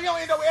B's so you don't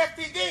end up with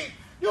STDs.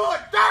 You a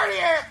dirty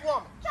ass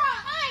woman.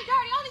 Charles, I ain't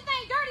dirty. Only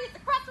thing dirty is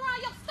the crust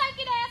around your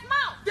stinking ass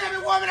mouth. Damn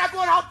it, woman, I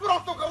go in the house, put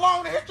on some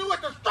cologne and hit you with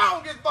the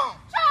strongest bone.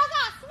 Charles,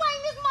 I'll swing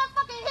this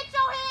motherfucker and hit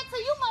your head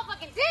till you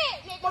motherfucking dead,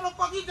 nigga.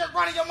 Motherfucker, you just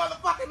running your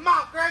motherfucking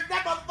mouth, girl.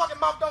 That motherfucking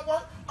mouth don't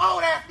work.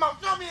 Old ass mouth,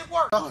 show me it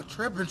work. Oh,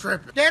 tripping.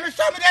 Damn it,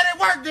 show me that it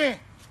worked then.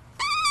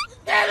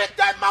 Damn it,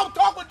 that mouth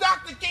talk with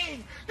Dr.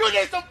 King. You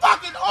need some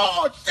fucking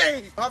old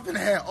shit. I'm finna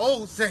have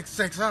old sex,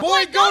 huh?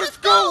 Boy, go to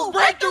school.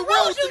 Break the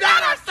rules. You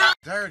not our son.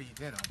 Dirty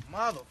than a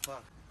motherfucker.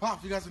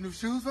 Pops, you got some new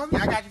shoes for me?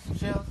 Yeah, I got you some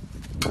shells.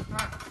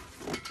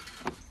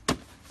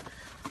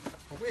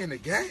 We're in the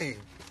game.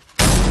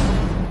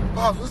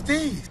 Pops, what's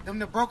these? Them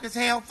the broke as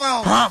hell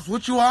phones. Pops,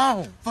 what you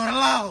on? For the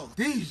law.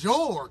 These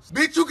yours.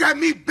 Bitch, you got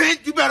me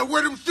bent. You better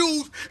wear them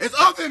shoes as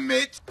oven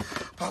mitts.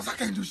 Pops, I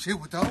can't do shit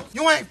with those.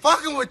 You ain't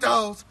fucking with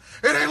those.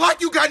 It ain't like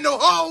you got no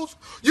hoes.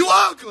 You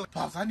ugly.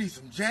 Pops, I need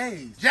some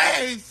J's.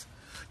 J's?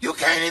 You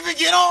can't even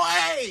get on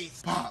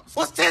A's. Pops,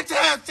 what's 10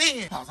 times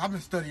 10? Pops, I've been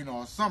studying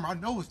all summer. I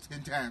know it's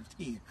 10 times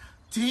 10.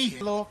 10.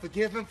 Lord,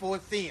 forgive him for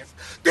his sins.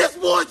 This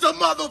boy's a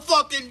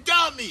motherfucking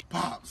dummy.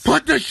 Pops,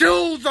 put the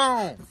shoes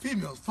on. The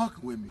female's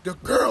fucking with me. The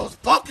girl's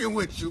fucking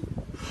with you.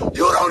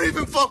 You don't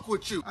even fuck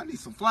with you. I need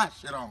some flash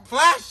shit on.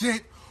 Flash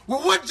shit? Well,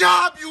 what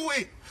job you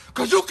in?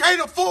 Cause you can't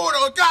afford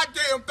a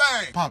goddamn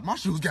thing. Pops, my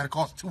shoes gotta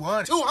cost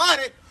 $200.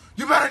 $200?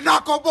 You better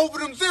knock off both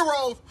of them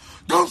zeros.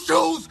 Those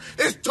shoes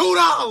is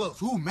 $2.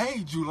 Who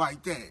made you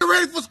like that? You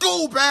ready for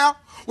school, pal?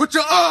 With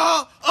your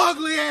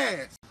ugly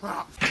ass.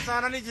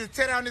 Son, I need you to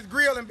tear down this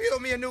grill and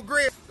build me a new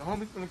grill. The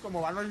homie's finna come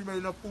over. I know you made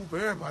enough food for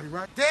everybody,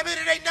 right? Damn it,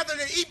 it ain't nothing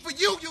to eat for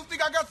you. You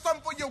think I got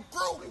something for your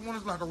crew? They want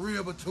us like a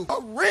rib or two. A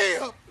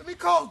rib? Let me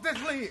close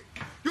this lid.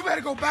 You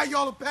better go buy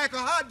y'all a pack of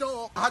hot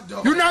dogs. Hot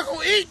dogs. You're not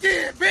gonna eat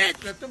then,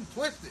 bitch. Let them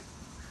twist it.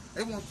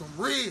 They want some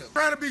ribs.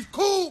 Trying to be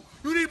cool,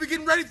 you need to be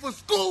getting ready for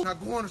school.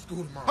 Not going to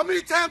school tomorrow. How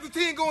many times do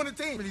 10 going to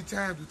 10? How many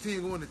times do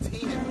 10 going to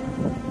 10?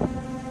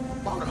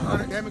 About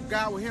 100. Damn it,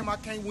 guy with him, I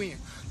can't win.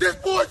 This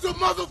boy's a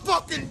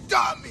motherfucking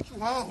dummy.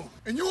 You home.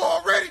 And you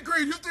already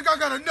green. You think I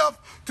got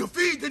enough to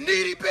feed the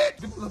needy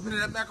bitch? Give a little bit of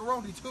that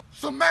macaroni, too.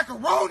 Some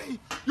macaroni?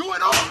 You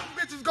and all them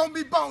bitches gonna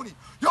be bony.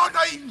 Y'all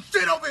not eating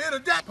shit over here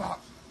today.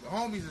 Pops, the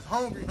homies is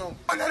hungry, homie.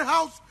 In that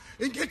house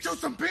and get you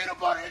some peanut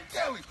butter and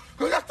jelly.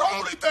 Cause that's the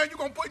only thing you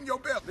gonna put in your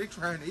belly. They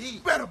trying to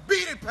eat. Better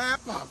beat it, pal.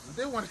 Pops, if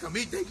they wanna come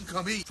eat, they can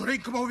come eat. So they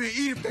can come over here and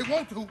eat if they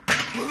want to.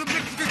 So them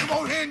bitches can come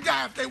over here and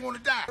die if they wanna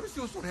die. Let me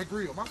see what's on that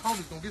grill. My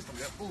homies gonna get some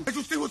of that food. Let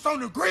you see what's on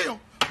the grill.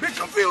 Bitch,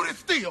 you feel this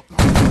steel.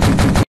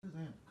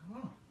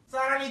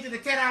 Son, I need you to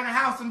tear down the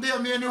house and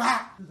build me a new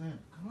house.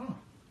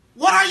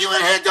 What are you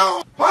in here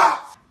doing?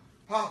 Pops!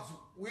 Pops,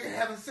 we're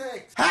having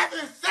sex.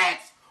 Having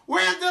sex?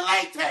 Where's the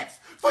latex?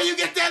 Before you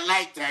get that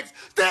latex,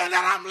 stand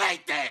that I'm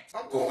latex.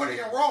 I'm going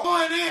in raw.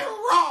 Going in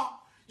raw.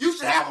 You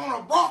should have on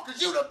a bra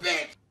because you the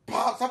bitch.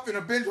 Pops, I'm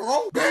finna bend her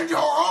over. Bend her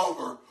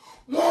over?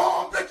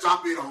 Whoa, bitch, I'm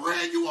finna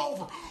ran you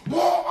over.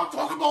 Whoa, I'm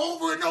talking about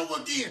over and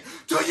over again.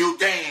 Till you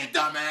dead,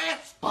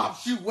 dumbass.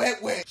 Pops, she wet.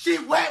 She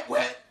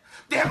wet.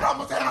 Damn, I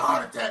almost had a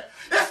heart attack.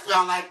 It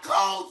smell like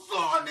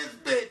coleslaw on this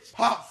bitch.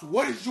 Pops,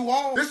 what is you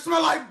on? It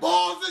smell like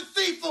balls and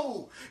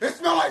seafood. It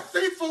smell like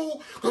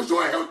seafood because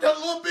you ain't here with that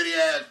little bitty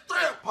ass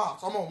strip.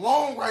 Pops, I'm on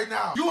loan right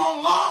now. You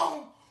on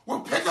loan?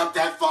 Well, pick up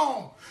that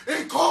phone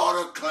and call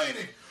the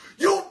clinic.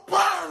 You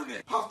burn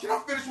it. Pops, can I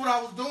finish what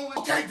I was doing?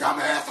 Okay,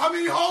 dumbass, how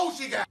many holes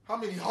she got? How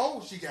many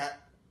holes she got?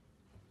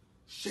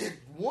 Shit,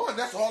 one,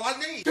 that's all I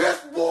need. This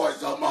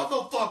boy's a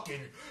motherfucking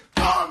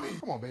dummy.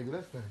 Come on, baby,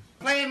 let's finish.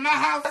 Play in my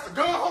house. That's a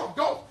gun. Hold on,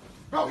 go.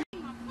 Bro.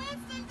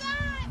 Winston,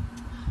 Dad!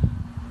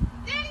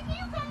 Daddy, can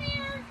you come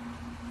here?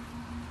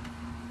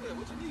 Yeah,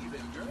 what you need,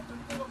 baby girl?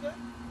 You okay?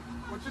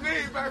 What you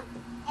need, baby?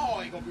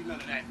 Oh, ain't gonna be none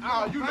of that.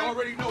 Oh, you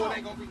already know it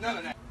ain't gonna be none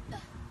of that.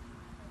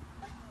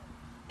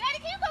 Daddy,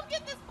 can you come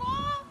get this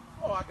ball?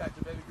 Oh, I got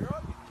you, baby girl.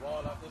 I'll get the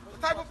ball out there.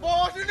 What type of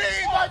balls you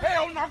need, Oh, baby?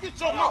 hell no, get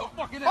your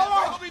motherfucking ass. It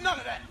ain't gonna be none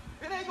of that.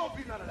 It ain't gonna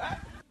be none of that.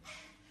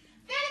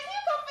 Daddy, can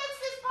you come fix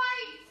this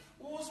pipe?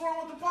 Well, what's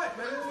wrong with the pipe,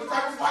 man? What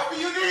type of pipe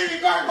you need,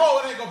 baby? Oh,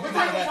 it ain't gonna be What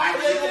none type of of that.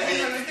 pipe It you ain't gonna be need?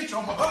 none of that. Get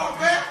your Hold on,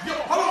 motherfucking man.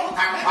 ass. Hold on, what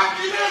type of pipe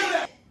you need?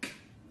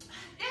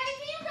 Daddy,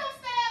 can you come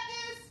stab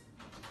this?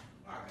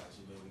 I got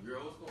you, baby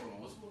girl. What's going on?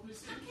 What's supposed to be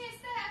I said? can't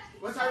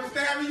stab. What type of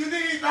stabbing you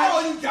need, baby?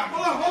 Oh, you got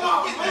me. Hold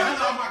on.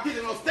 I'm not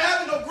getting no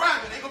stabbing, no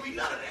grinding. Ain't gonna be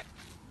none of that.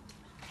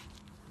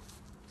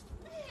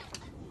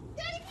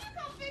 Daddy, can you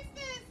come fix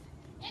this?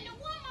 And the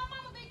one my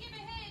mama been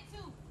giving head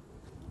to.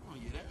 Oh,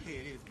 yeah, that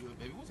head is good,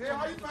 baby. What's Tell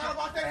how you found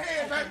about that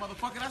head, okay, baby?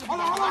 motherfucker? That's Hold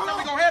on. how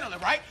we gonna handle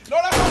it, right? No,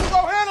 that's how we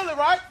gonna handle it,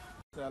 right?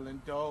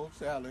 Selling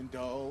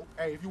dope.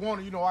 Hey, if you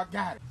want it, you know I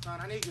got it. Son,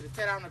 I need you to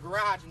tear down the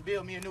garage and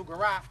build me a new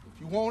garage.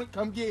 If you want it,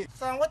 come get it.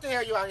 Son, what the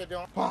hell you out here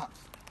doing? Pops.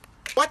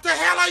 What the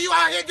hell are you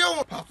out here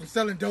doing? Pops, I'm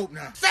selling dope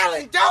now.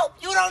 Selling dope?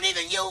 You don't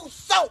even use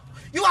soap.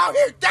 You out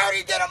here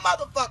dirty than a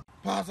motherfucker.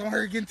 Pops, I'm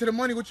here getting to the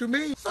money. What you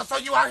mean? So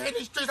you out here in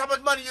these streets, how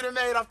much money you done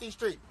made off these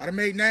streets? I done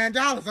made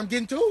 $9. I'm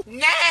getting two.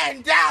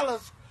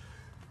 $9?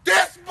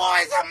 This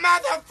boy's a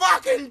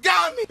motherfucking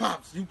dummy.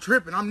 Pops, you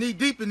tripping. I'm knee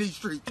deep in these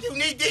streets. You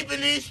knee deep in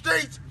these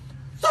streets?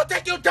 So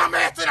take your dumb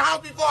ass to the house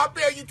before I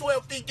bury you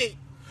 12 feet deep.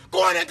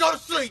 Go in and go to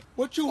sleep.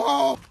 What you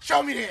on?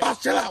 Show me that.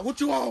 Pops, chill out.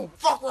 What you on?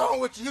 Fuck wrong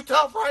with you? You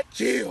tough, right?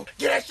 Chill.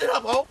 Get that shit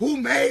up, ho. Who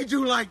made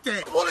you like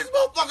that? Pull this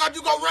motherfucker out,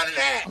 you go running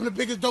ass. I'm the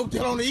biggest dope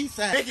dealer on the east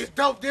side. Biggest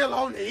dope deal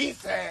on the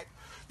east side.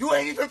 You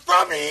ain't even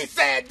from the east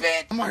side,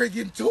 bitch. I'm out here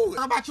getting to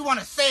How it. about you want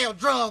to sell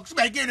drugs? You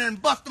better get in there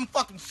and bust them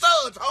fucking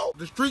suds, ho.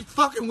 The streets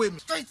fucking with me.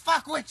 Streets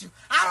fuck with you.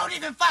 I don't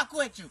even fuck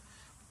with you.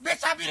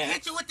 Bitch, I be to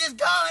hit you with this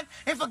gun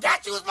and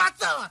forgot you was my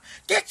son.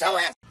 Get your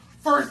ass.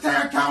 First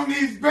time counting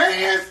these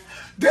bands,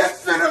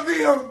 this finna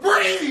be a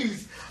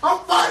breeze. I'm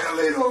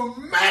finally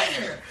the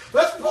man.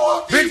 Let's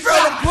pull Big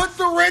fella, put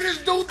the Raiders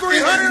do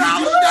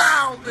 $300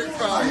 down, big How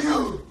fella.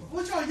 you?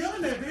 What y'all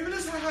yelling at, baby?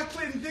 This is how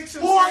Clinton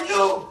Dixon. Who are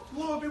you?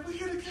 Lord, baby, we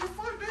here to kick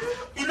fun, baby.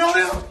 You know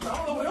them?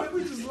 I don't know, baby.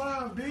 We just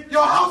live, baby.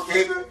 Your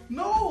housekeeper?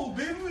 No,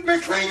 baby.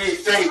 Been clean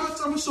these sheets.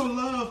 I'm gonna show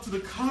love to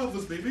the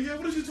covers, baby. Yeah,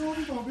 what are you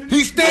talking about, baby?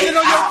 He's standing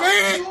on your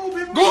bed. No,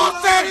 baby. Go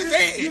outside his You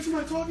head.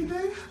 somebody talking,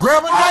 baby?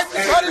 Grab a knife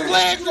and cut his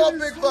legs off,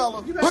 big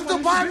fella. Put the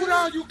Bible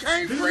down, you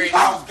can't breathe.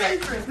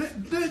 Housekeeper.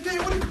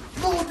 Dan, what is...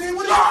 No, Dan,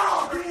 what is...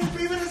 No. Dan,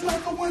 baby, that's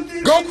not the one,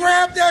 Dan. Go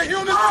grab that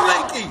human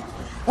slinky.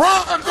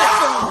 Run, big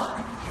fella.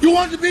 You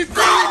want to be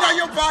free, now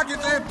your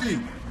pocket's empty.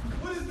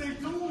 What is they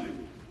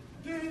doing?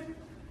 Dan...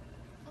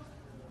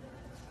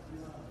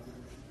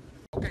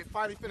 Okay,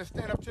 finally finna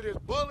stand up to this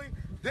bully.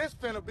 This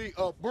finna be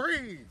a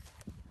breeze.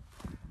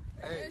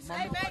 Hey,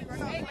 Hey,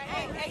 baby.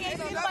 Hey,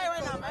 can't see nobody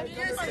right now,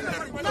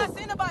 man. We're not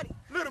seeing nobody.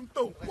 Let him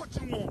through. What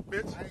you want,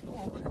 bitch? I ain't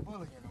going for the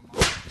bullying no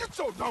more. Get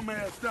your dumb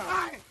ass down.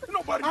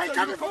 Nobody I ain't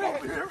tell you coming to come for that.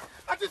 over here.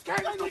 I just came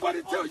Ain't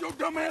nobody tell your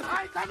dumb ass.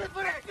 I ain't coming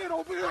for that. Get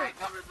over here. I ain't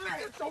coming for that.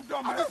 Get your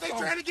dumb I ass guess they on.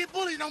 trying to get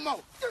bullied no more.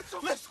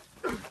 Listen.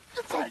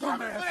 Get your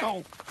dumb ass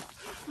on.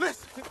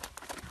 Listen.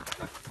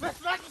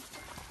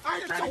 I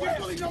ain't trying to get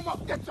bullied no more.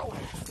 Get your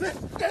ass.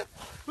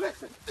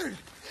 Listen.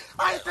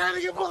 I ain't trying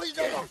to get bullied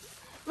no more.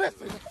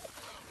 Listen.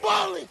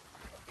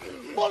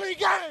 Bully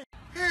gang.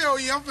 Hell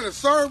yeah, I'm finna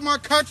serve my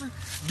country.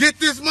 Get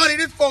this money.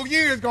 This 4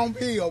 years gonna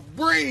be a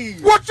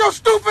breeze. What your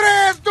stupid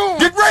ass doing?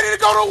 Get ready to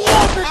go to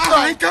war, big I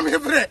fella. ain't coming here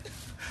for that.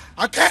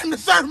 I came to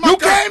serve my You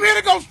country. came here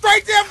to go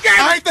straight to I ain't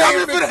Afghanistan, coming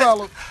for big that.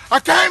 fella. I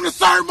came to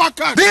serve my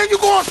country. Then you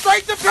going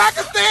straight to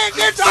Pakistan,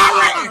 get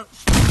Iran.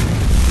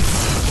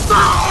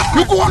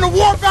 You going to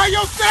war by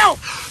yourself.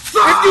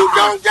 If you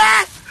don't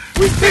die,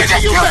 we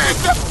sending you back.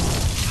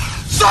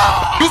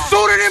 You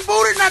suited and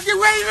booted, now get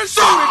ready to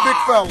shoot it, big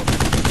fella.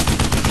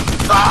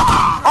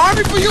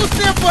 Army for you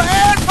simple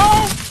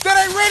assholes that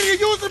ain't ready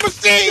to use the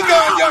machine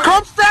gun.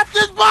 Come strap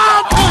this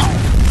bomb to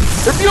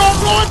you. If you don't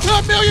blow into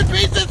a million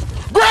pieces,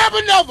 grab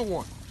another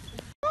one.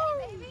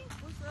 Hey, baby.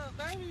 What's up,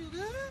 baby? You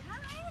good?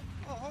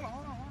 Oh, hold on.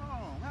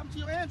 What happened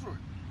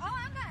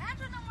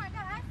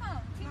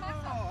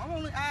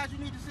only eyes you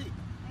need to see.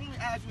 Only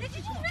eyes you need Did to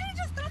you see. just really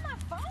just throw my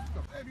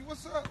phone? Baby,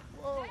 what's up?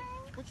 Whoa,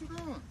 what you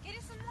doing?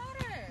 Getting some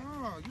water.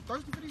 Oh, you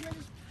thirsty for these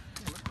niggas?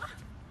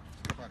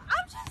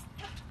 I'm just...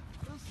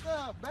 What's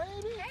up,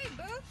 baby? Hey,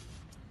 boo.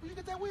 Where you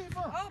get that weed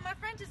from? Oh, my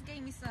friend just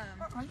gave me some.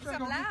 You trying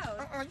Some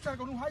loud. you trying to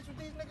go new heights with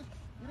these niggas?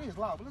 It is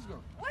loud, but let's go.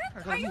 What?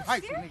 Trying to go Are new you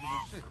heights serious? with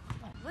niggas and shit.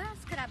 What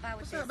else could I buy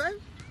with What's this? up, baby?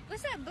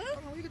 What's up, boo?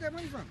 Where you get that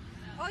money from?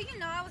 Oh, you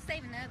know, I was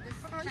saving up. This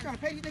You trying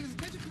to pay these niggas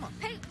attention? Come on.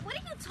 Hey, what are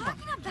you Come on.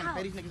 talking Trying to about?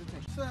 pay these niggas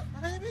attention. What's up,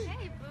 baby?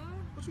 Hey, boo.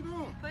 What you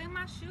doing? Putting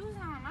my shoes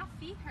on. My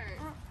feet hurt.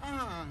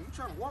 You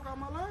trying to walk out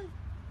my life?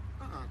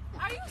 Come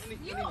on. Are you?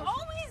 You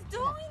always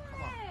doing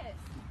this.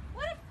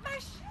 What if my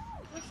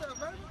shoes? What's up,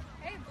 baby?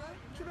 Hey, boo.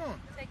 What you doing?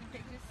 Taking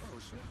pictures. Oh,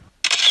 shit.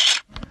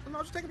 No,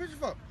 what you taking pictures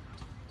for?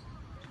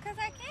 Cause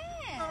I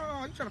can.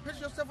 Oh, you trying to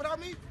picture yourself without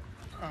me?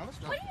 Oh, let's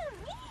go. What do you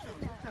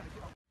mean?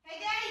 Hey,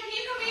 Daddy, can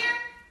you come here?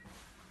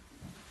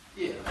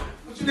 Yeah.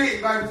 What you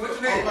need, baby? What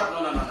you need? No.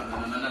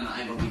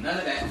 Ain't gonna be none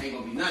of that. Ain't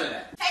gonna be none of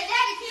that. Hey,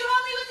 Daddy, can you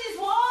help me with these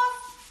walls?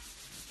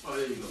 Oh,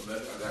 there you go,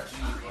 baby. I got you.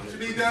 What you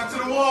need down to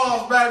the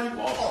walls, baby? The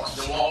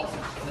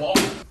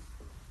walls.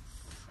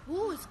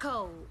 Ooh, it's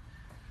cold.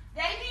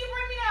 Daddy, can you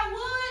bring me that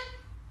wood?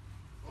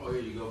 Oh,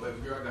 here you go, baby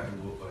girl. I got the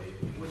wood for you.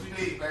 What you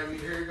need, baby?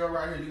 Here you go,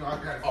 right here. You know I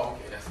got it. Oh,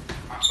 okay, that's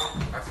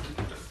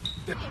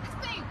Hey, this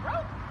thing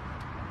broke.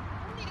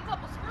 We need a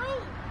couple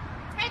screws.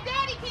 Hey,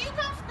 Daddy, can you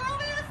come screw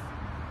this?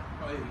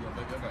 Oh, here you go,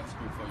 baby. I got a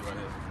screw for you right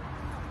here.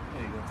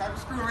 There you go. What type of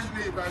screw you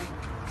need, baby?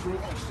 Screw.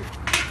 Oh, shit.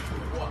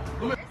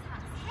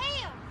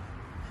 Hell.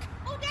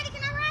 Oh, Daddy,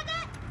 can I ride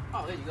that?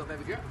 Oh, there you go,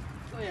 baby girl.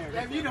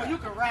 Baby, you know you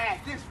can ride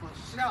this for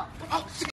sure. Oh, shit.